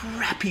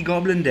crappy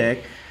goblin deck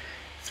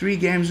 3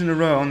 games in a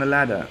row on the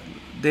ladder?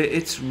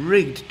 It's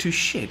rigged to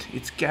shit.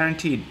 It's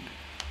guaranteed.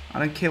 I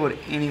don't care what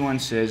anyone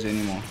says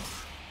anymore.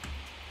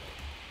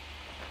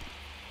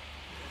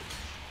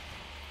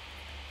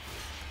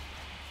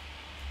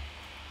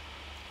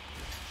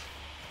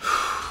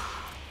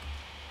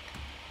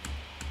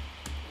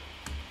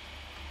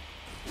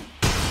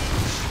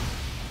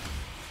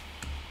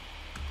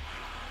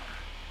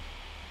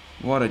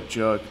 What a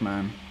joke,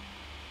 man.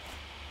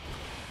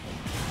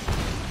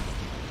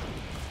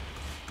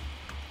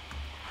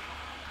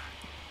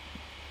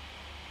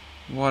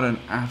 What an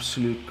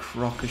absolute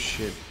crock of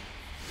shit.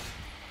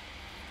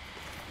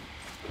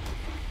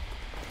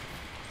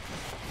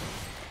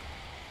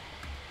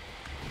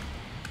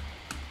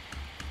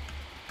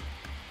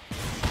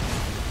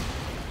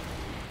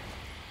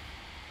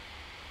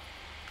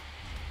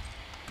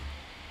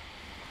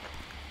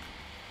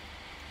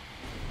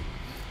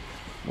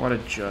 What a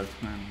joke,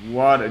 man.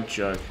 What a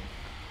joke.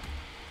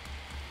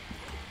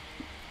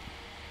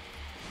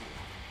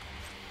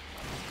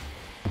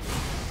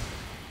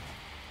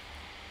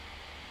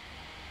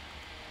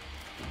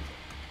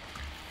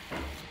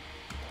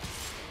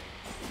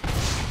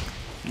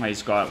 Oh,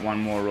 he's got one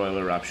more Royal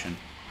Eruption.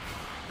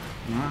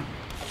 Huh?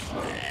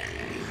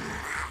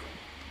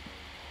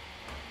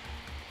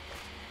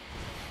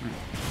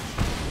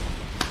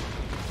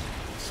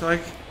 It's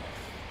like...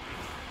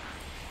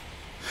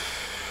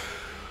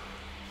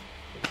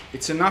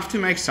 It's enough to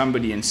make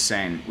somebody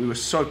insane. We were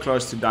so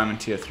close to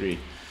Diamond Tier 3.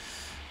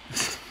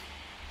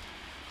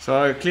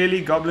 So clearly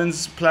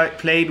Goblins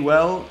played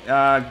well.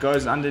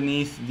 Goes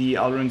underneath the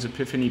Alrund's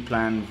Epiphany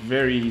plan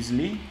very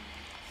easily.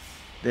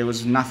 there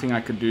was nothing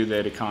I could do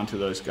there to counter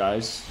those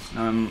guys.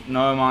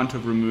 No amount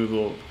of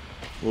removal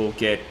will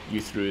get you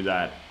through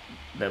that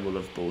level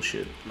of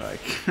bullshit.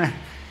 Like,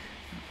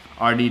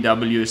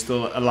 RDW is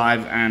still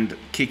alive and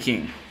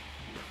kicking.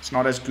 It's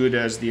not as good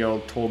as the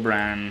old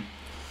Torbran,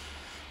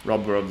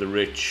 Robber of the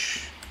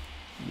Rich,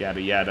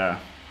 yada yada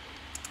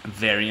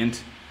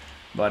variant,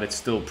 but it's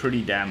still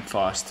pretty damn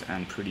fast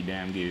and pretty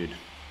damn good.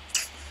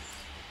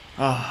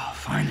 Ah,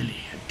 finally,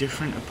 a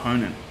different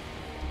opponent.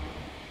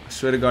 I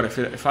swear to God,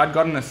 if I'd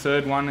gotten a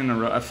fourth one in a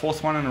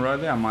row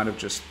there, I might have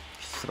just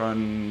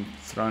thrown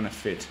a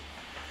fit.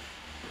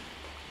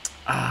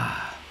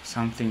 Ah,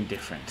 something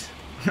different.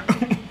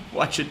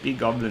 Watch it be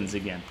goblins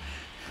again.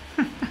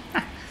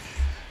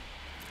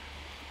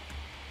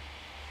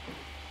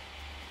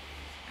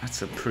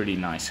 That's a pretty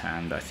nice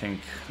hand. I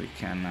think we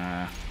can...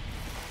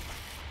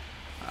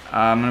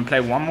 I'm going to play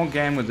one more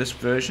game with this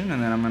version,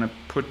 and then I'm going to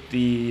put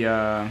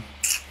the...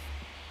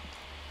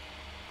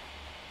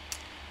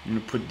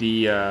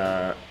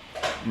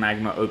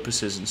 Magma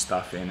Opuses and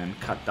stuff in and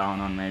cut down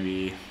on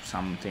maybe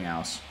something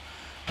else.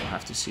 We'll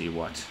have to see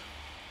what.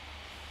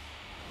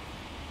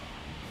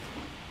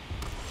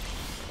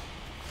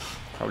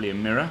 Probably a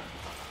mirror.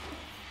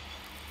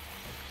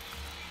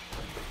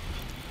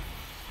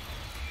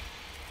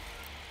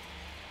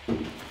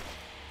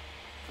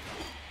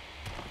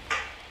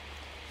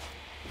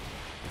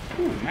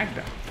 Ooh,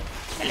 Magda.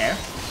 Hello.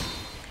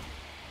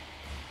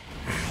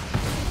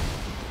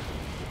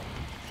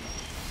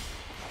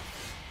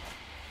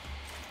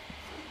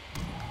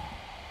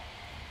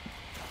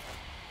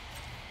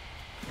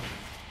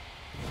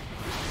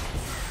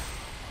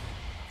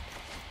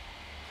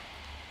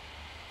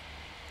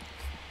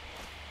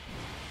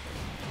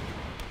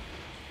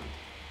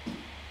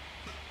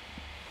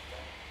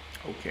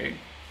 Okay.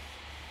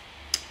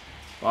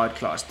 Bard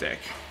class deck.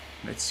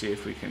 Let's see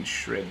if we can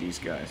shred these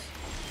guys.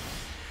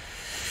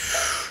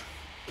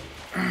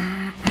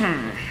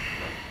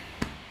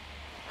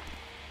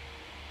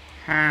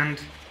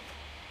 Hand.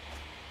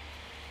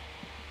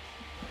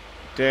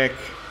 Deck.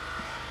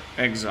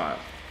 Exile.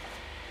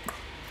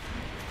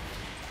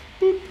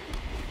 Boop.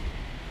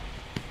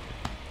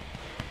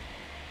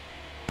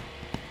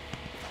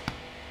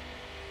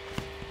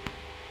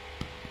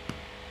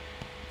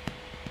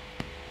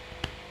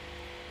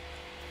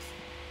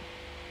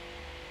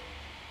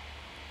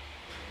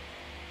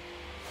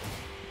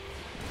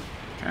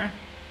 Okay.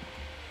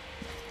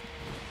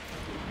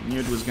 I knew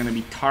it was going to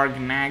be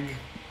Targnar.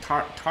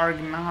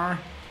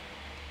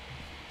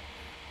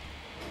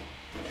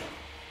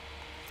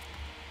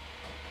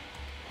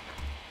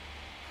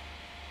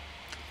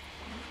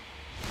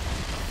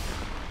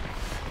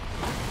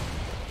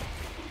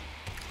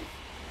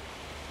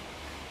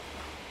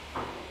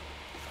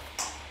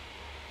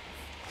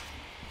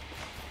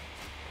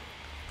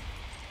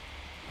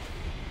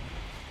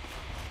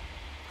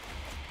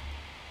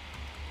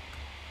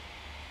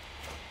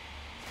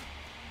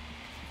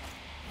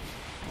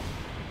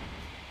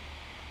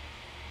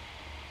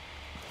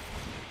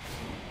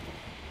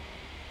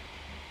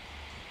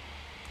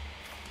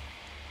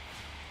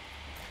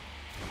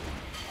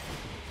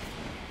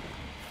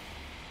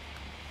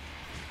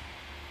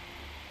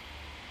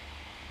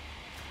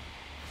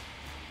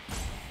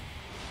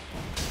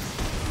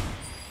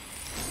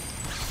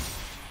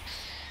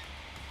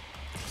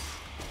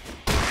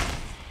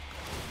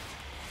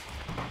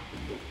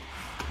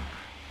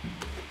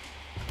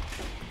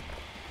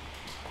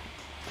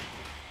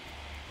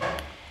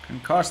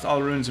 Cast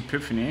Alrund's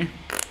Epiphany.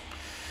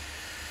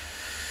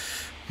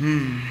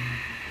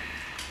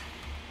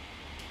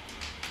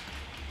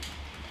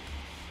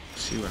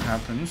 See what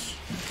happens.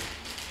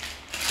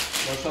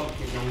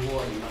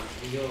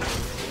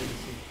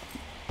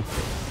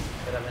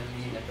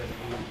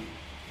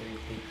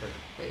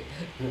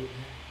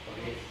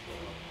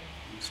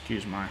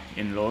 Excuse my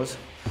in-laws.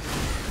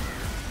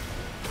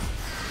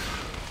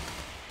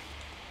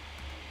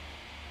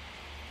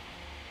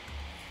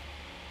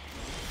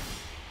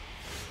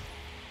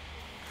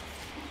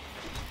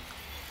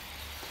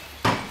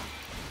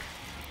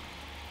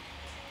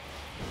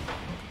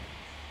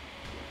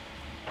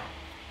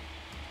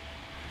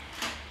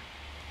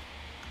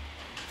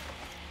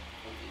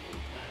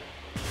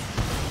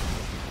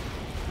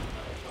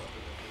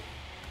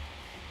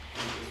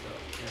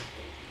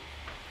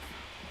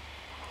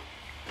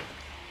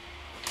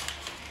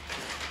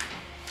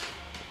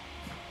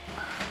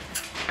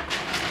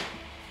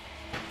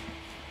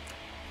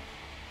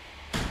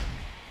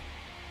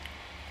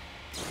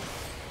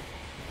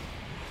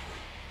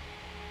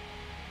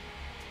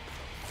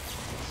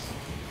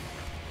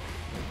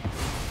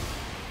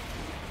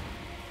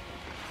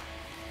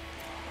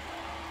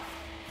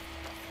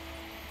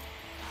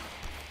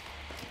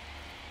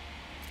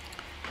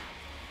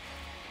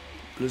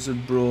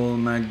 Blizzard Brawl,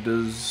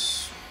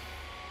 Magda's,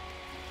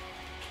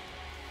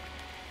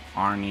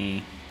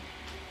 Arnie,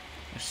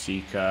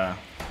 Asika,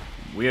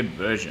 weird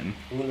version.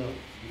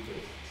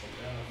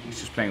 He's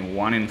just playing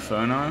one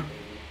Inferno.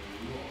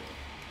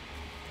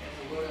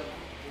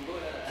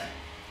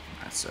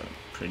 That's a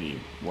pretty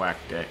whack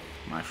deck,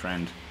 my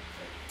friend.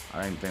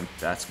 I don't think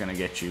that's going to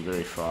get you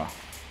very far.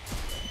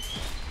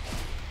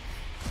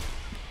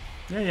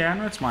 Yeah, I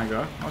know it's my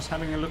go. I was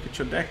having a look at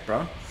your deck,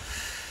 bro.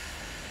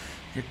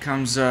 Here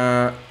comes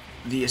the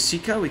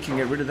Esika. We can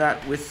get rid of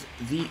that with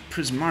the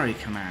Prismari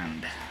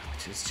Command,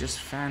 which is just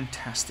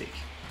fantastic.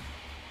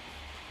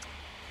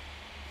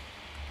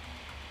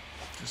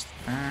 Just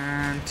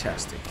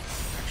fantastic,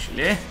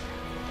 actually.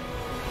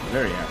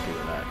 Very happy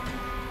with that.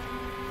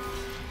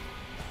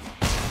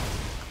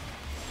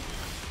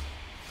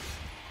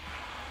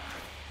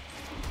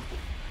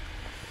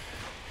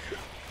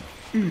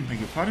 Beg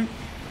your pardon.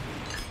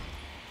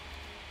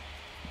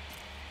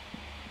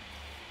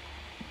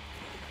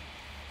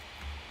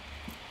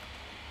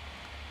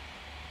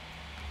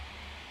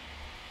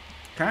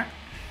 Okay.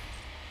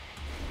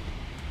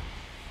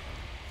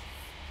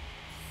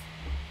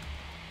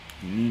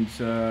 He needs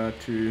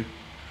to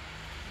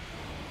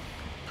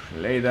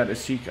play that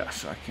Esika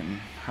so I can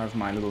have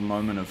my little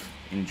moment of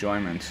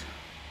enjoyment.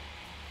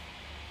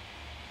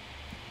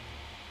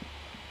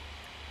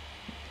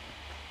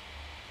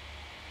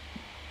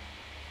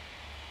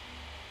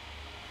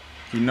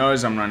 He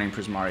knows I'm running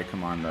Prismari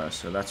Command though,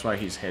 so that's why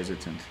he's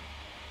hesitant.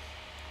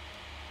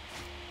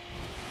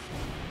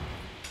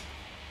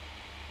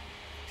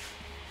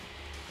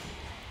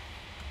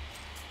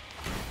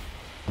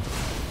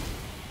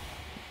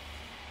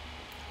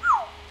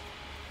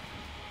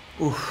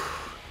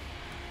 Oof.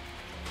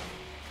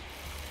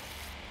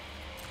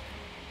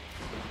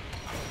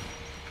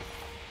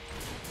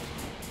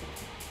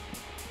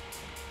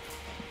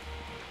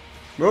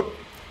 Whoop.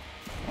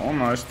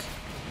 Almost.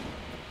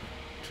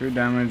 2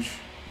 damage.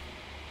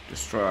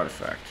 Destroy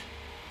artifact.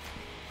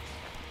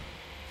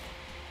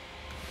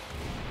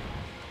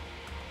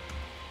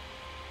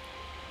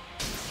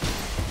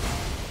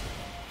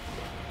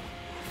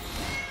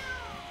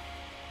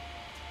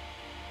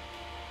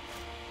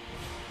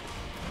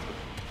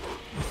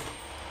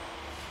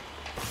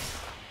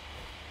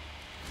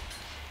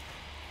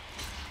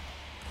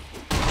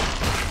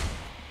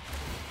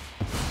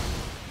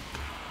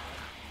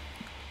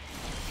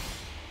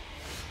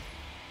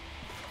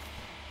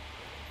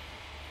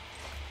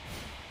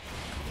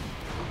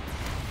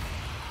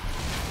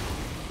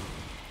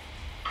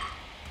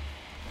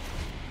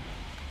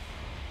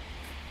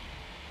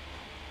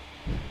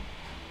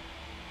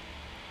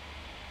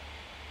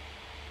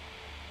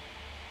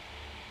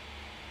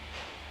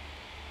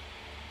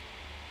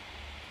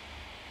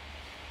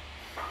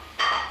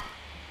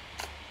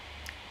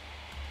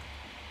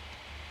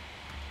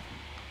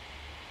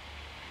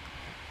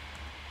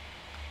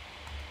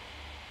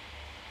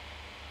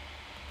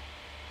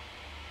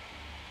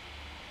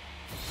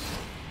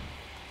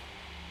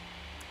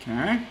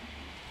 Okay.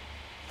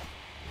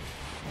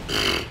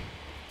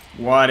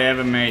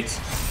 Whatever, mate.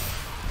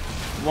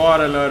 What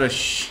a load of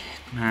shit,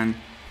 man.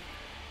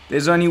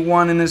 There's only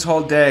one in this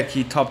whole deck.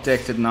 He top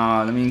decked it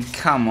now. I mean,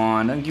 come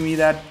on. Don't give me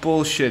that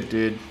bullshit,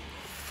 dude.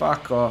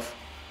 Fuck off.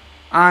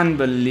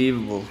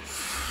 Unbelievable.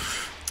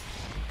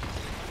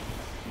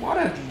 What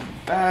a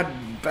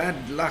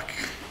bad luck.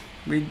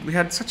 We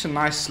had such a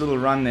nice little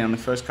run there on the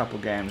first couple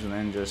games and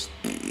then just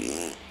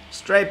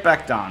straight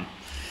back down.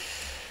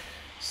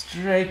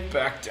 Straight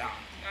back down.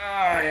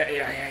 Oh,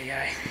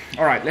 yeah.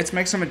 Alright, let's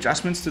make some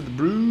adjustments to the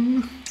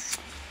brew.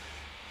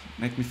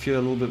 Make me feel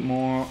a little bit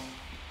more...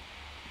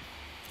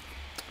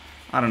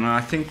 I don't know,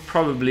 I think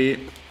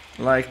probably,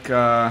 like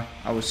I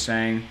was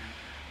saying,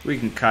 we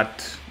can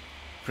cut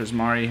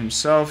Prismari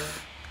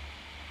himself.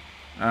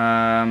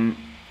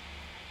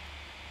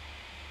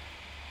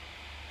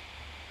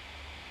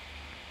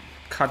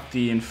 Cut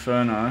the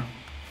Inferno.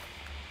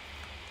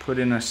 Put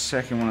in a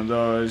second one of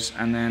those,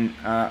 and then,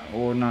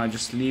 or no,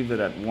 just leave it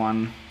at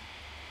 1.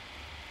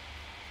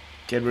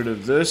 Get rid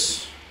of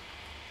this.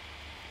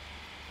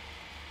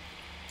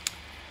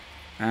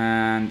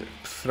 And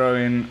throw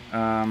in,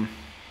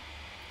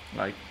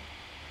 like,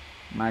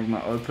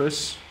 Magma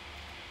Opus.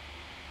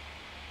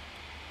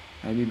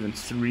 Maybe even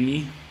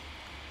 3.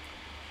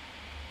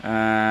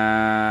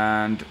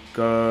 And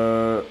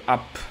go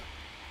up.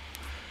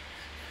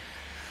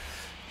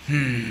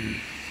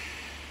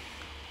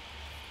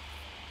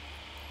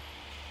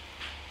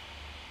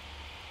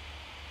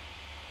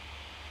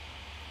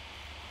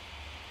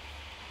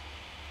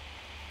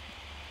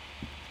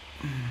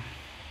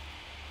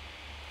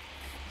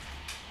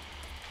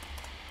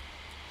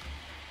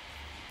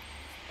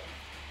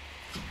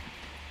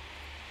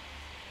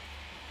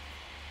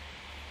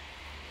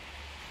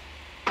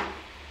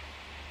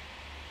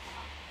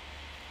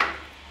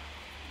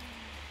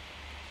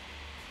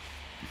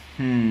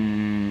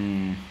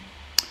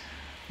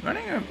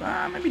 Running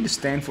a maybe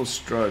Disdainful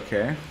Stroke,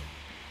 eh?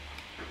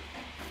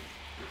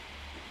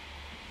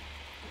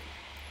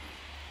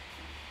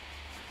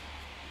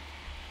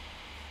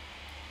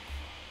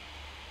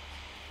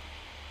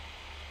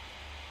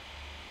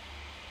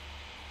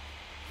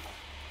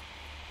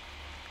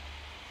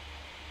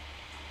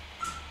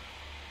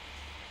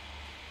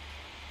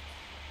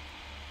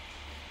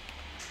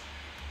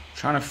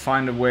 Trying to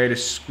find a way to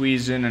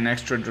squeeze in an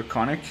extra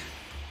Draconic.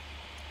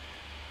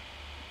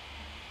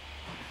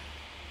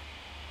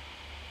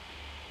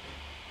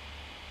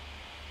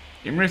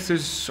 Iymrith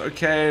is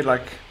okay,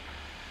 like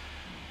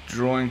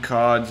drawing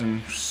cards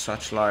and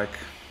such like.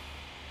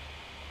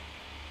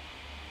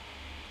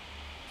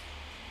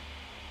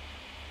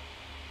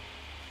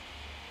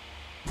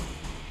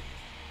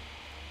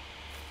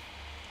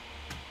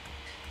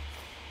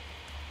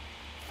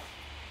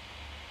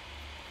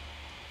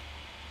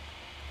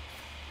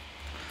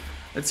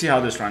 Let's see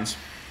how this runs.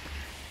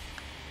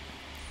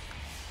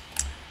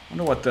 I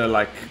wonder what the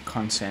like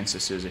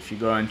consensus is. If you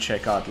go and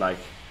check out like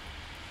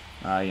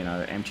you know,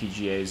 the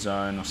MTGA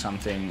zone or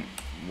something,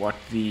 what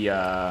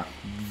the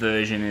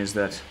version is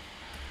that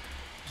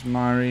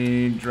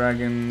Prismari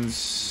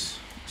Dragons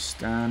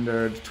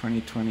Standard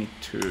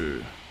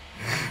 2022.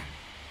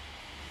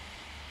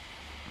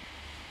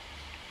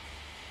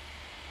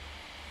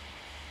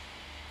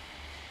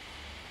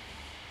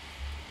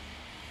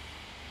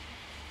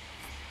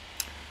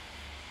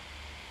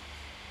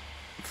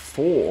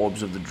 Four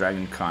Orbs of the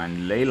Dragon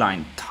kind,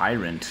 Leyline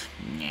Tyrant.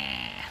 Nah,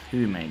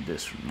 who made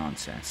this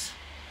nonsense?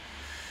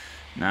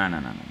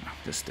 No.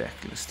 This deck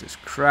list is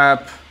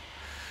crap.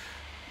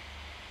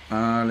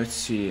 Let's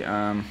see.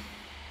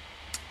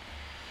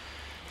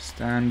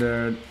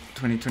 Standard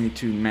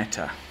 2022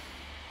 meta.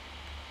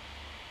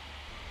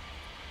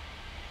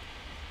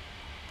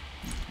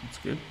 That's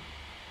good.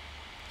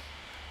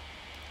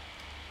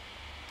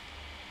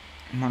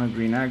 Mono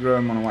green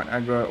aggro, mono white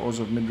aggro, Oars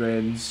of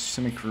Midrange,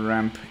 Simic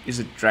Ramp,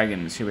 Izzet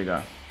Dragons. Here we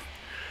go.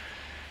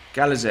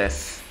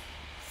 Galazeth,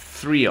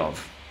 3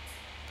 of.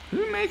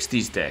 Who makes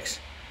these decks?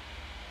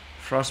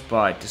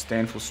 Frostbite,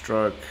 Disdainful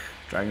Stroke,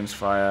 Dragon's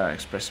Fire,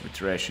 Expressive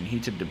Iteration,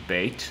 Heated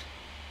Debate,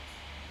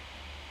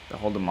 The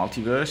Hold the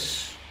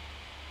Multiverse.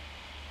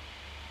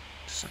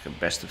 It's like a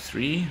best of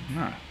 3.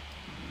 No.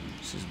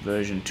 This is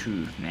version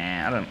 2.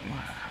 Nah, I don't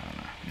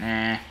know.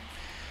 Nah.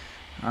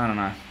 I don't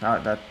know.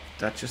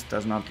 That just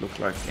does not look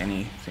like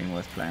anything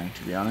worth playing,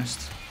 to be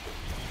honest.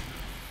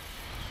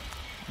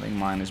 I think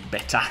mine is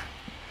better.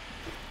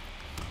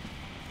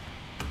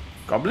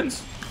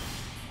 Goblins?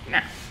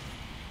 Nah.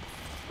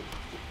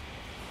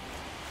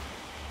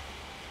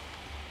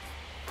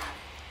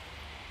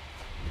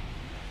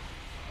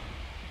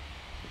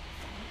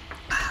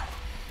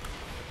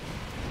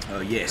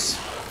 Oh yes.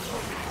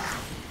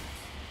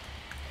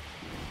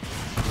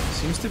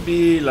 Seems to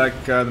be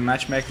like the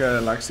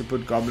matchmaker likes to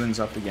put goblins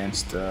up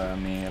against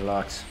me a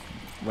lot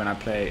when I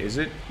play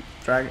Izzet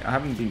Dragon. I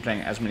haven't been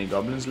playing as many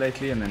goblins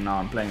lately, and then now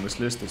I'm playing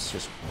this list. It's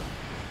just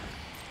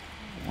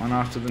one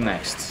after the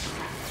next.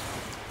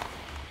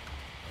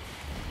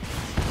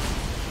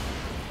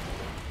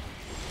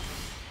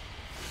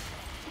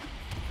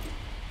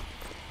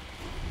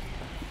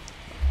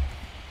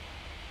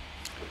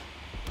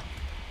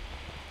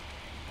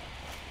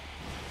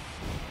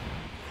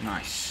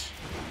 Nice.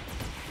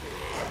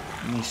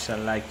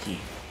 Misalaki.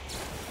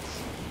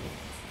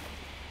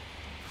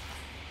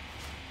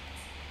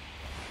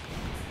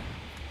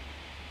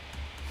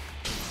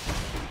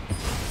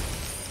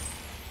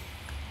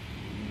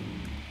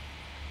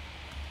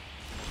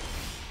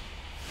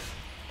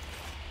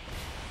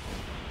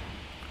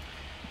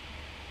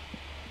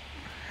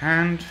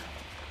 Hand.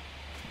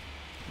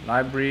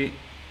 Library.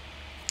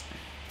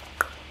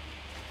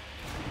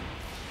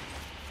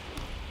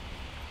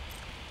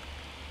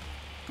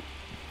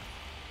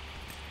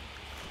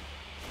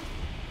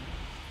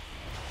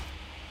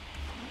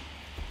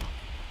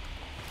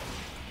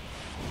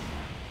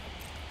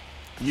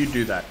 You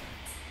do that.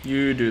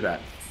 You do that.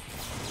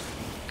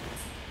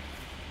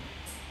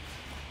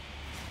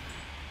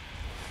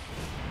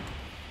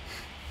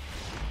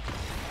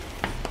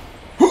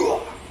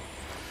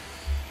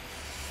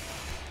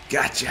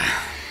 Gotcha.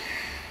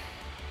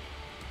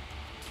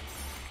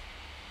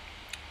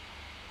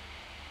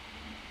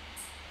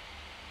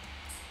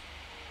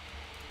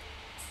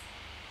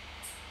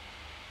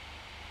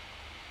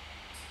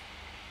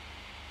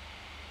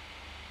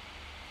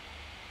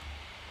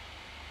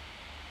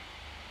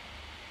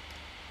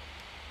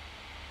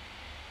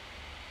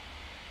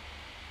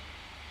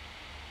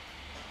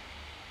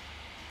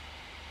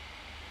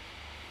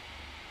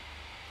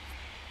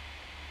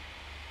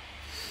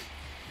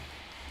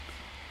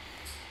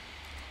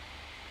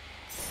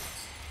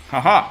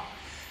 Haha.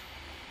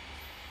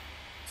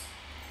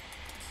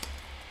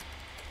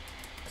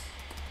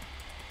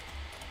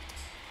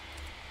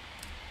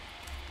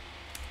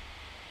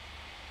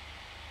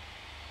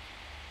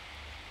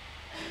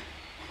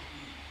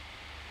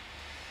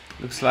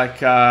 Looks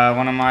like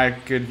one of my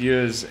good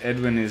viewers,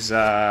 Edwin, is he's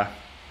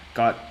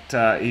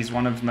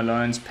one of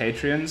Malone's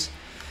Patreons,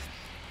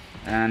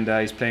 and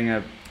he's playing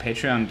a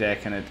Patreon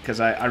deck, and because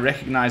I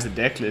recognize the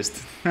deck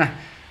list.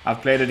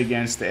 I've played it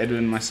against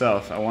Edwin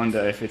myself. I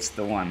wonder if it's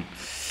the one,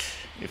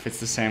 if it's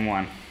the same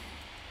one.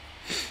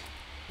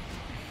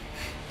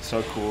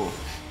 So cool.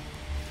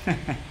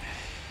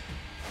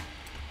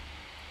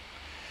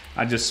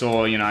 I just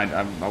saw, you know,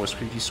 I was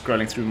quickly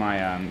scrolling through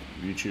my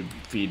YouTube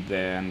feed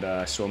there, and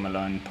I saw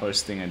Malone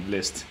posting a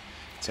list.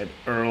 It said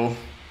Earl.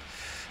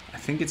 I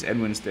think it's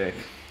Edwin's deck.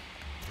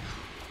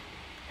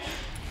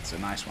 It's a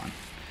nice one,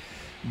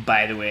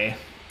 by the way.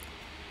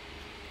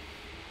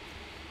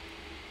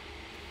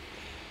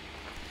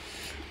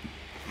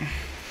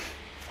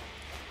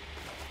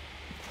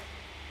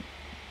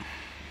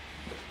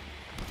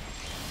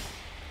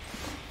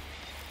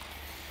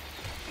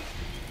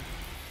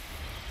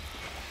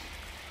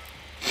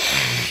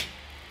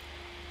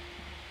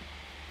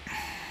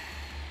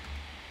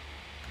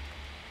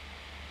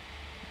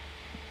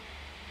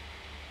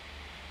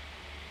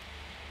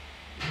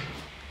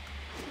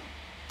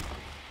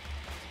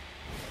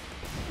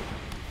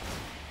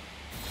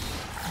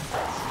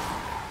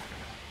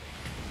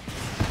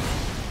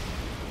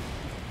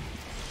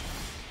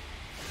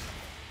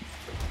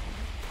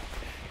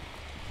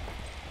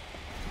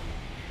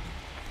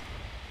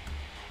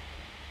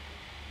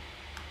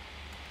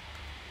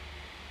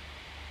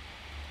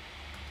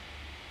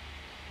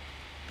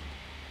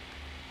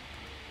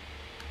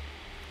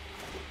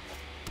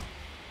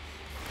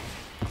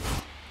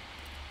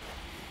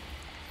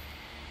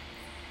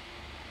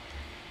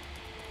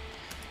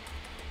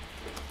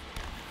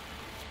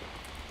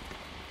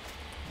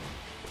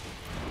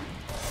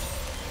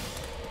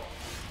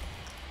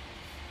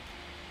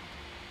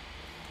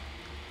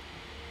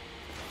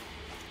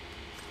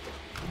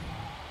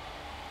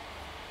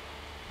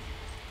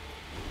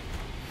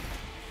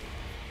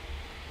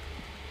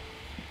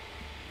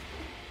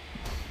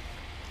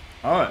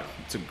 Oh,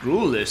 it's a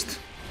gruel list.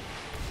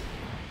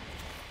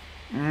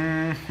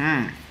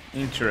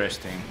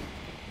 Interesting.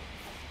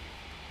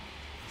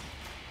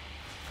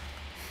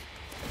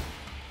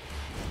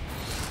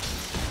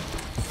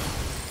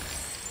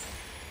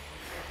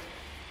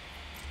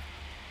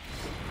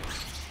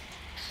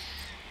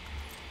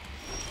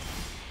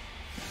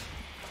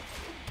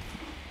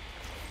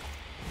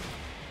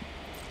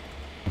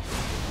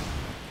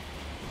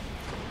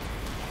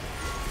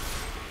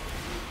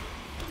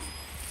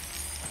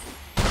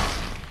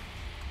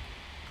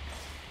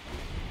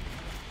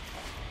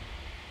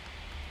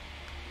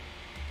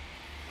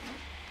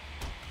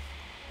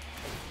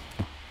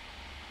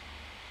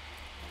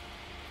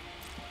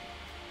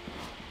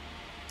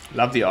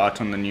 Love the art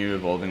on the new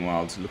Evolving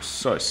Wilds. It looks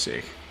so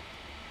sick.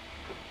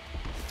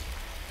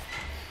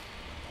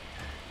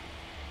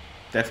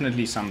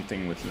 Definitely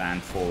something with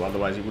landfall,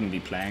 otherwise you wouldn't be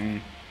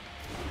playing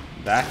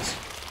that.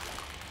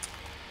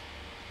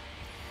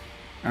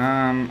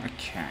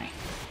 Okay.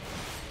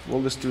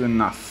 Will this do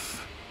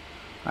enough?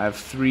 I have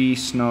 3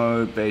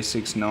 snow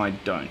basics. No, I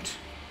don't.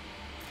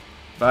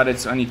 But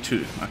it's only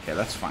 2. Okay,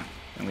 that's fine.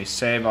 And we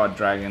save our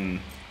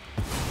dragon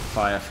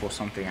fire for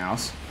something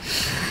else.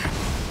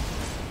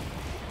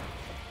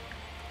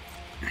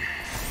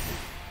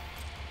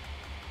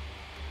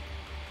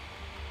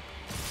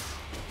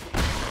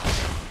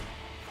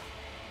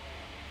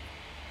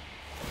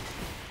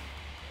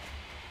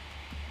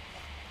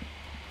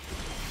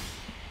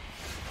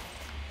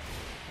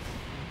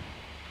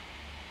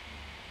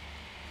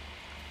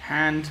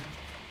 Hand.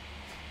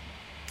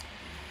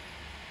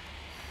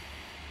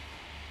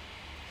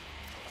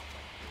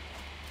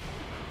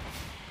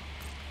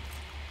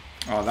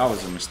 Oh, that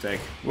was a mistake.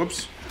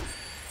 Whoops.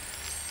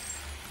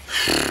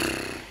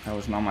 That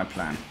was not my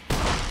plan.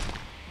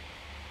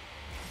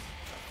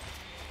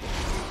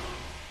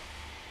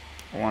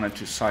 I wanted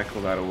to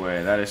cycle that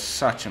away. That is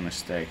such a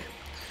mistake.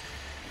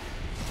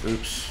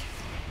 Oops.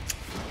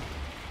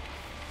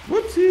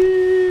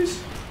 Whoopsies.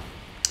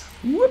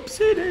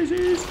 Whoopsie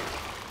daisies.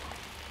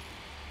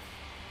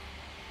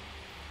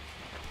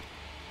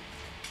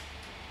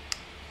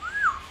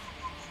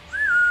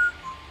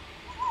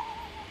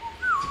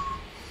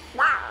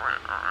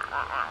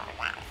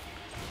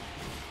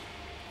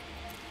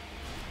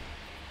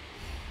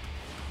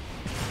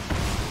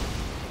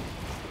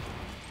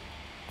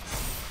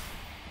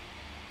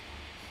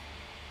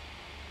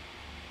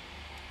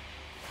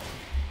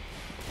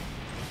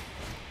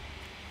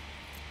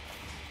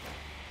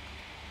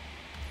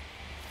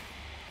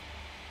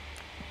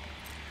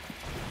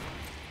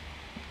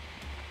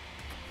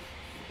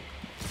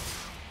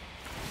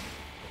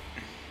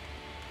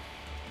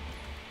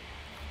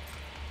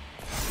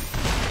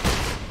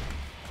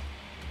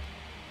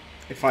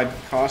 If I'd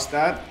cast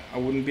that, I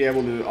wouldn't be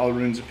able to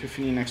Alrund's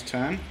Epiphany next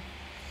turn,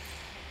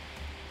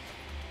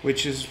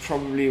 which is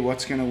probably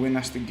what's going to win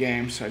us the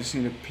game. So I just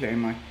need to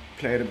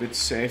play it a bit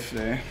safe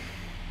there.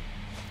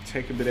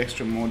 Take a bit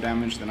extra more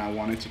damage than I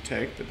wanted to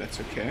take, but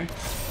that's okay.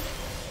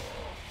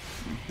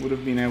 Would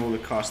have been able to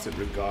cast it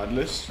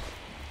regardless.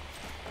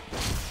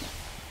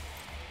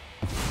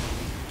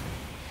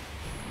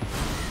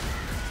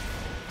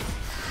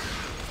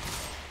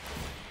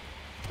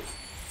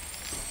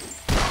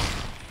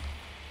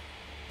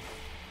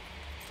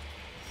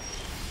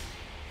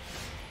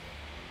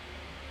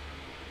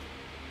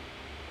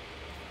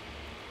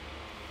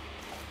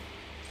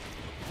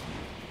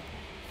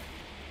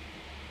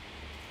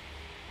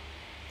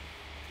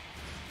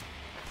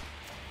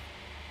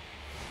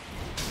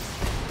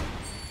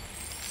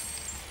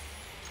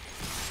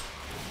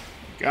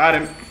 Got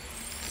him.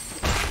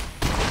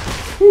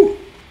 Whew.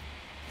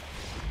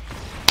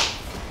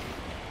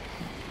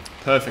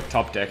 Perfect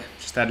top deck.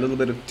 Just that little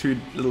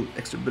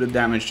extra bit of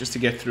damage just to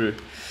get through.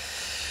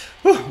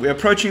 Whew. We're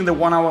approaching the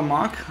 1 hour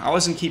mark. I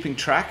wasn't keeping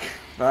track,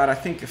 but I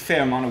think a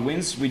fair amount of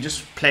wins. We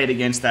just played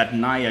against that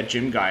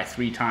NayaJim guy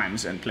 3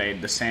 times and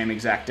played the same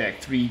exact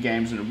deck 3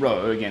 games in a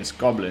row against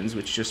goblins,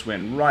 which just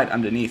went right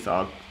underneath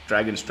our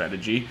dragon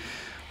strategy.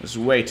 It was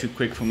way too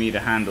quick for me to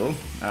handle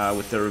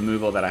with the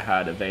removal that I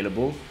had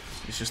available.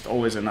 It's just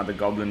always another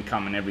goblin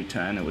coming every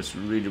turn. It was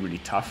really, really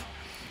tough.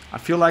 I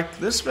feel like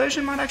this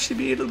version might actually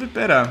be a little bit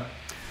better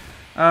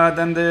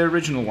than the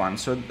original one.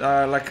 So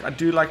I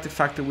do like the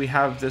fact that we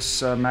have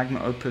this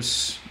Magma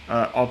Opus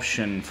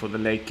option for the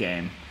late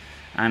game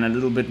and a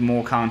little bit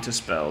more counter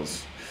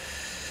spells.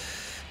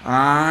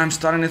 I'm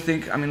starting to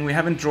think, I mean, we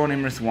haven't drawn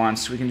Iymrith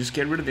once. We can just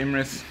get rid of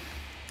Iymrith,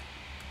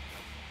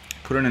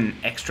 put in an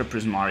extra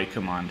Prismari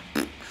Command,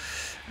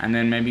 and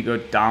then maybe go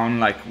down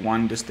like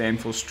 1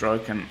 Disdainful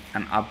Stroke and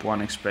up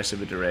 1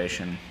 Expressive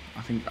Iteration.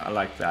 I think I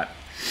like that.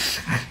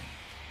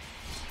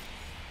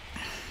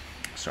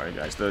 Sorry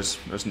guys,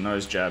 those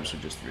nose jabs are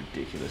just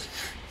ridiculous.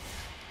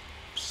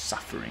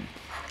 Suffering.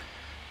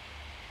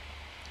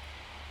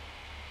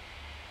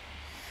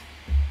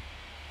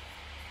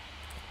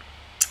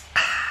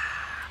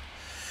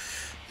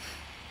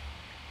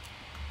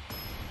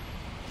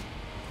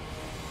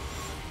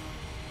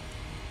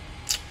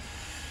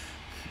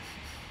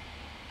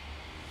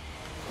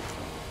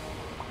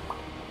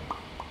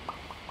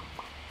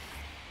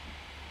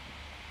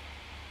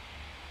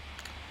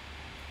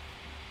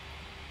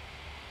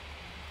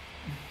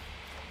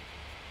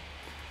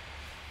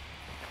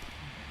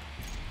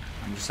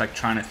 just like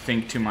trying to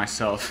think to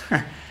myself.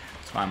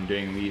 That's why I'm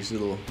doing these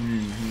little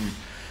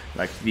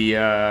like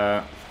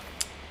the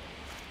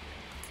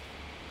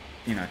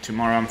you know,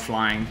 tomorrow I'm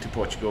flying to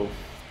Portugal.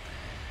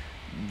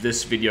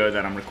 This video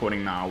that I'm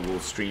recording now will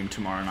stream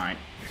tomorrow night.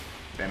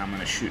 Then I'm going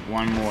to shoot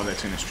one more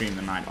that's going to stream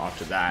the night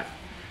after that.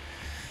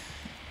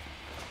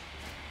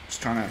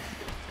 Just trying to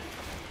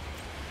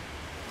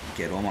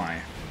get all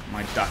my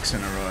ducks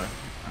in a row.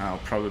 I'll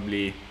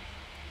probably,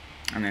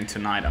 and then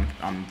tonight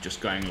I'm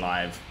just going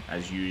live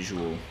as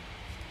usual.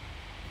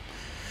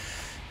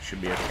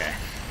 Should be okay.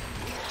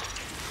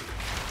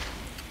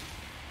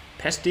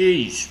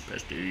 Pesties.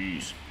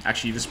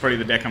 Actually, this is probably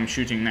the deck I'm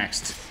shooting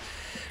next,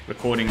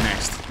 recording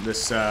next.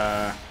 This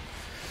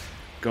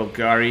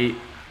Golgari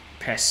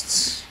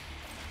Pests.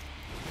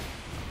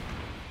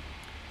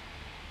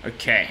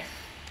 Okay.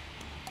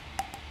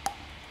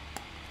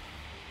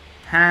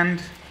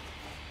 Hand.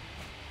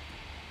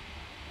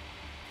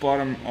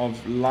 Bottom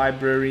of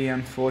library,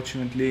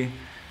 unfortunately,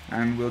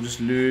 and we'll just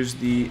lose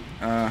the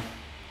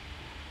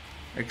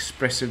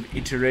Expressive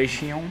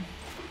Iteration.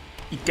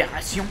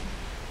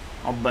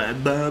 Oh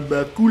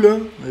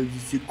cool,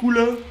 c'est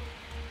cool.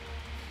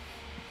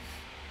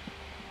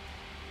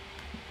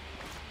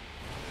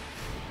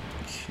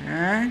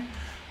 Okay,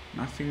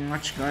 nothing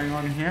much going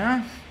on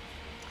here.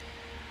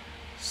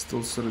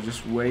 Still sort of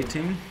just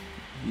waiting.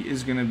 He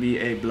is going to be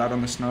a Blood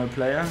on the Snow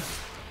player,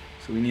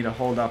 so we need to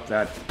hold up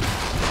that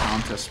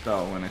counter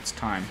spell when it's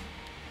time.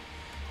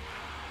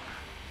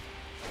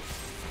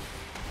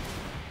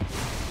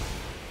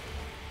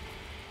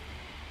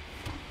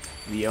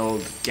 The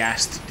old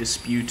Ghast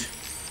Dispute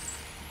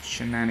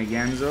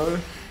shenaniganzo.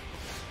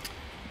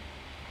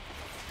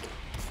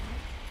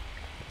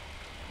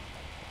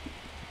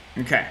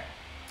 Okay.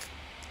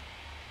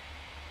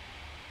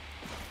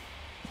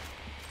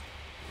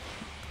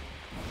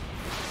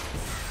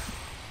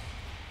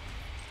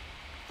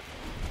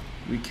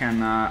 We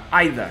can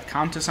either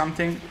counter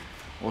something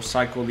or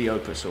cycle the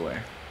Opus away.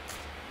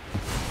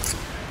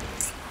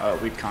 Oh,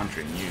 we're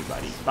countering you,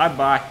 buddy.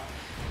 Bye-bye.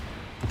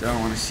 Don't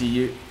want to see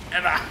you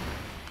ever.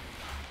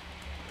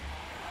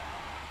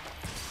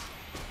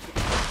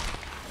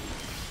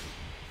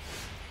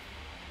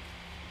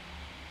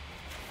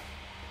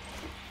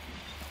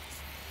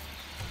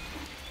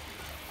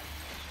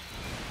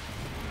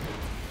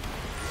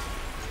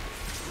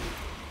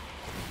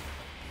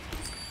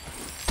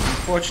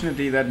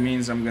 Unfortunately, that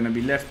means I'm going to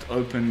be left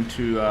open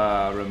to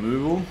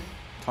removal,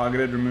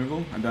 targeted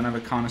removal. I don't have a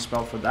counter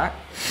spell for that.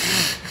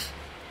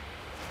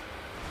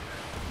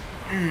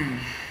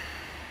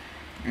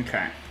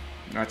 Okay,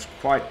 that's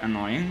quite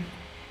annoying,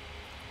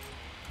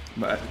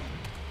 but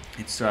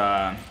it's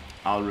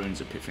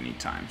Alrund's Epiphany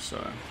time,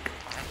 so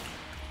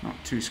not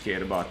too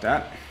scared about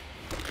that.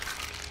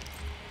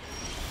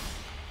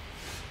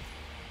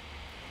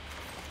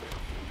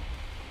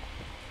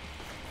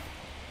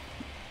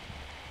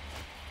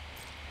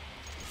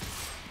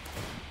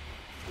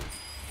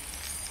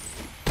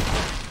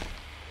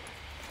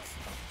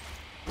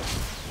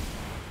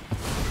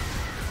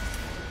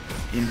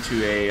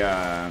 Into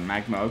a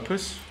Magma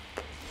Opus.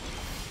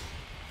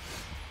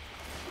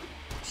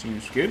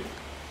 Seems good.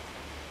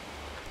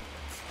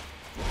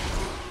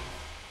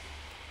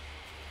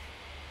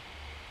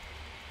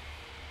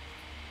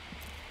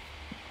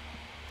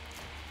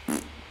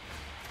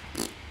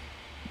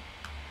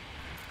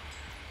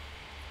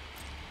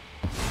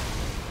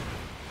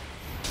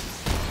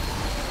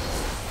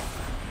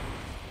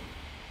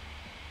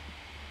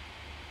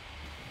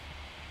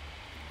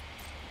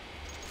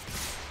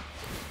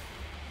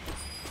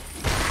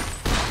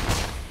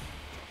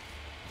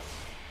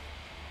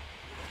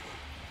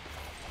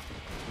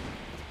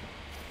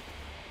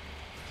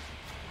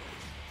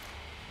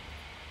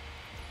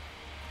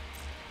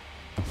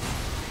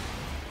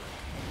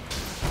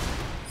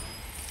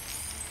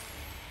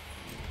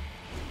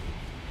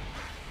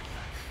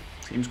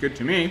 Seems good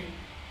to me.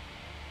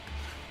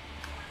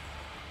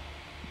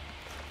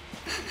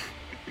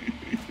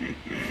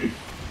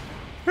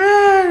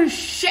 Ah,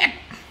 shit!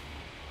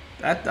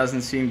 That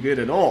doesn't seem good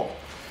at all.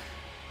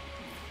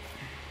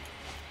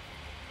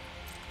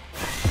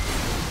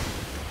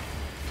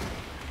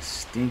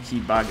 Stinky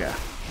bugger.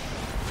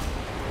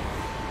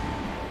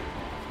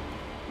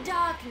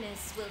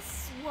 Darkness will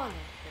swallow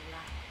the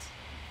light.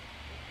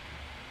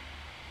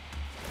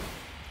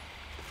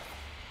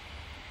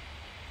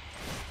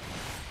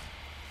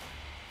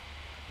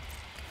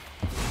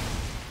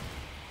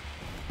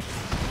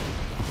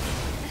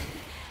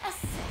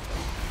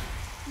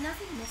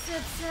 Nothing but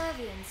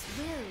subservience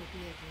will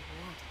be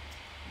rewarded.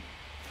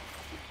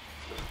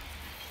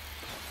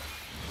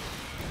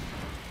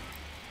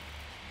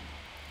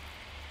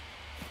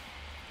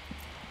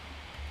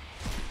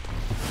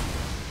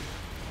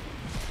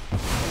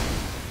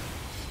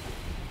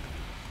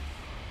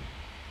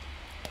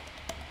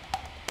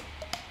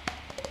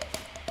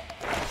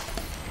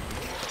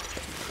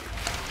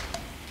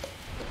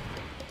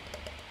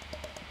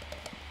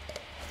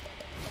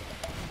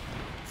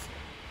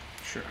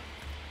 Sure.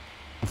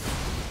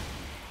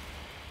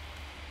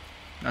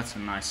 That's a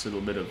nice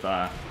little bit of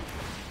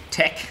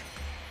tech.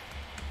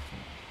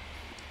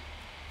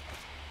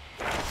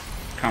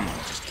 Come on,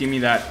 just give me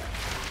that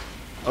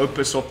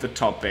Opus off the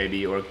top,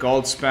 baby, or a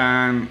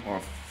Goldpspan,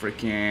 or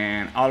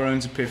freaking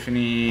Alrund's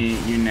Epiphany,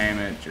 you name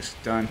it. Just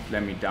don't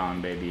let me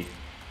down, baby.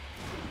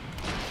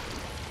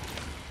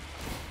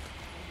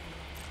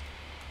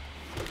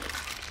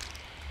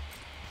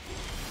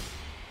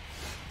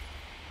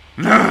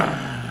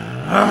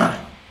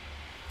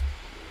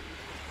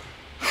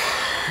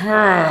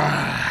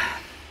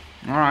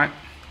 Alright.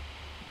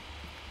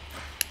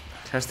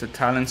 Test the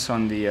talents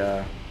on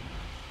the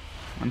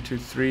 1, 2,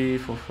 3,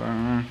 4,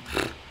 5.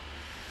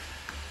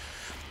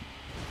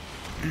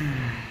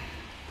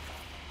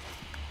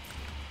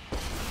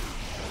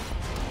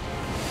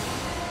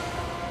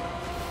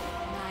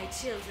 My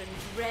children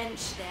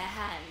drench their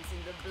hands in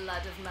the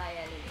blood of my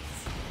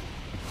enemies.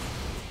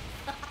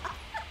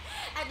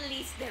 At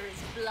least there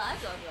is blood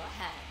on your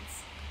hands.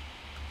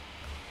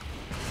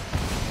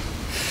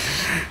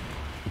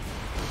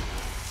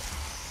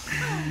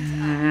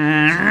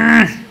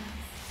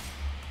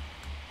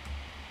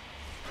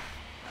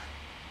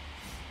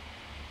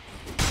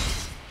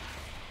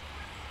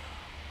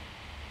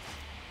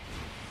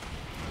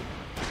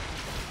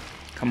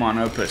 Come on,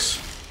 Opus.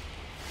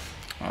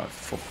 Oh,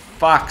 for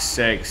fuck's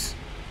sakes.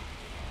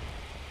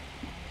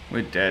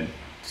 We're dead.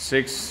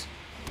 6,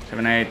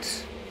 7,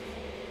 8,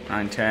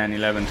 9, 10,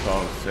 11,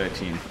 12,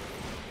 13.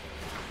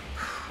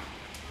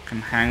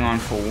 Can hang on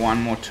for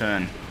one more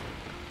turn.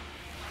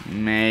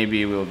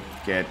 Maybe we'll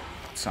get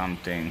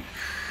something.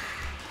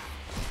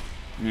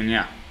 I mean,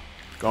 yeah.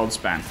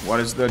 Goldspan.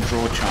 What is the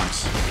draw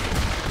chance?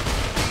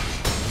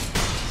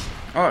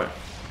 Oh.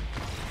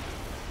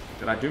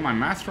 Did I do my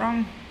math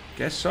wrong?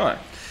 Guess so.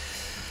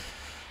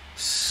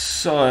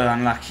 So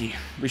unlucky.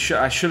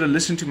 I should have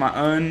listened to my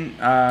own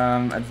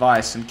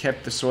advice and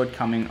kept the sword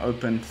coming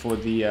open for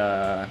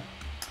the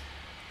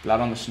Blood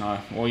on the Snow.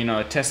 Or, you know,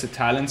 a test of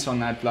talents on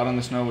that Blood on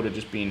the Snow would have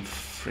just been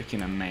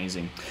freaking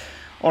amazing.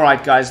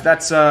 Alright guys,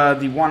 that's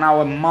the 1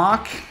 hour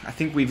mark. I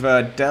think we've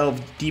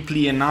delved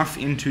deeply enough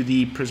into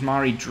the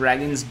Prismari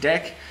Dragons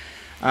deck.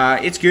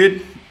 It's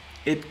good.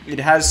 It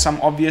has some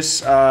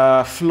obvious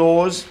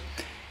flaws.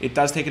 It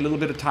does take a little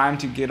bit of time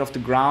to get off the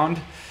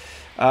ground.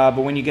 But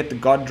when you get the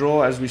God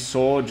draw, as we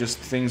saw,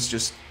 things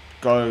just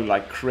go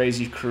like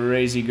crazy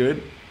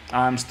good.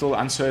 I'm still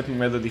uncertain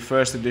whether the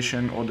first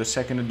edition or the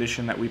second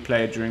edition that we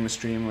played during the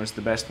stream was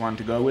the best one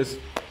to go with.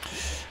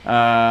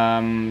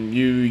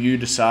 You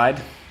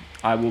decide.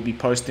 I will be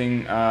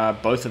posting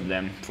both of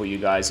them for you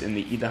guys in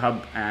the Ether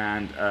Hub,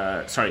 and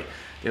sorry,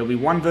 there will be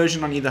one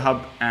version on Ether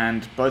Hub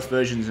and both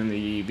versions in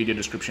the video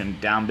description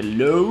down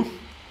below.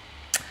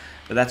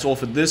 But that's all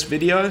for this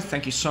video.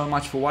 Thank you so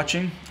much for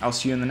watching. I'll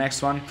see you in the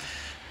next one.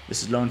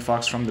 This is Lone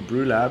Fox from the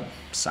BrewLab,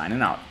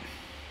 signing out.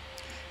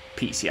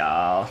 Peace,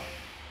 y'all.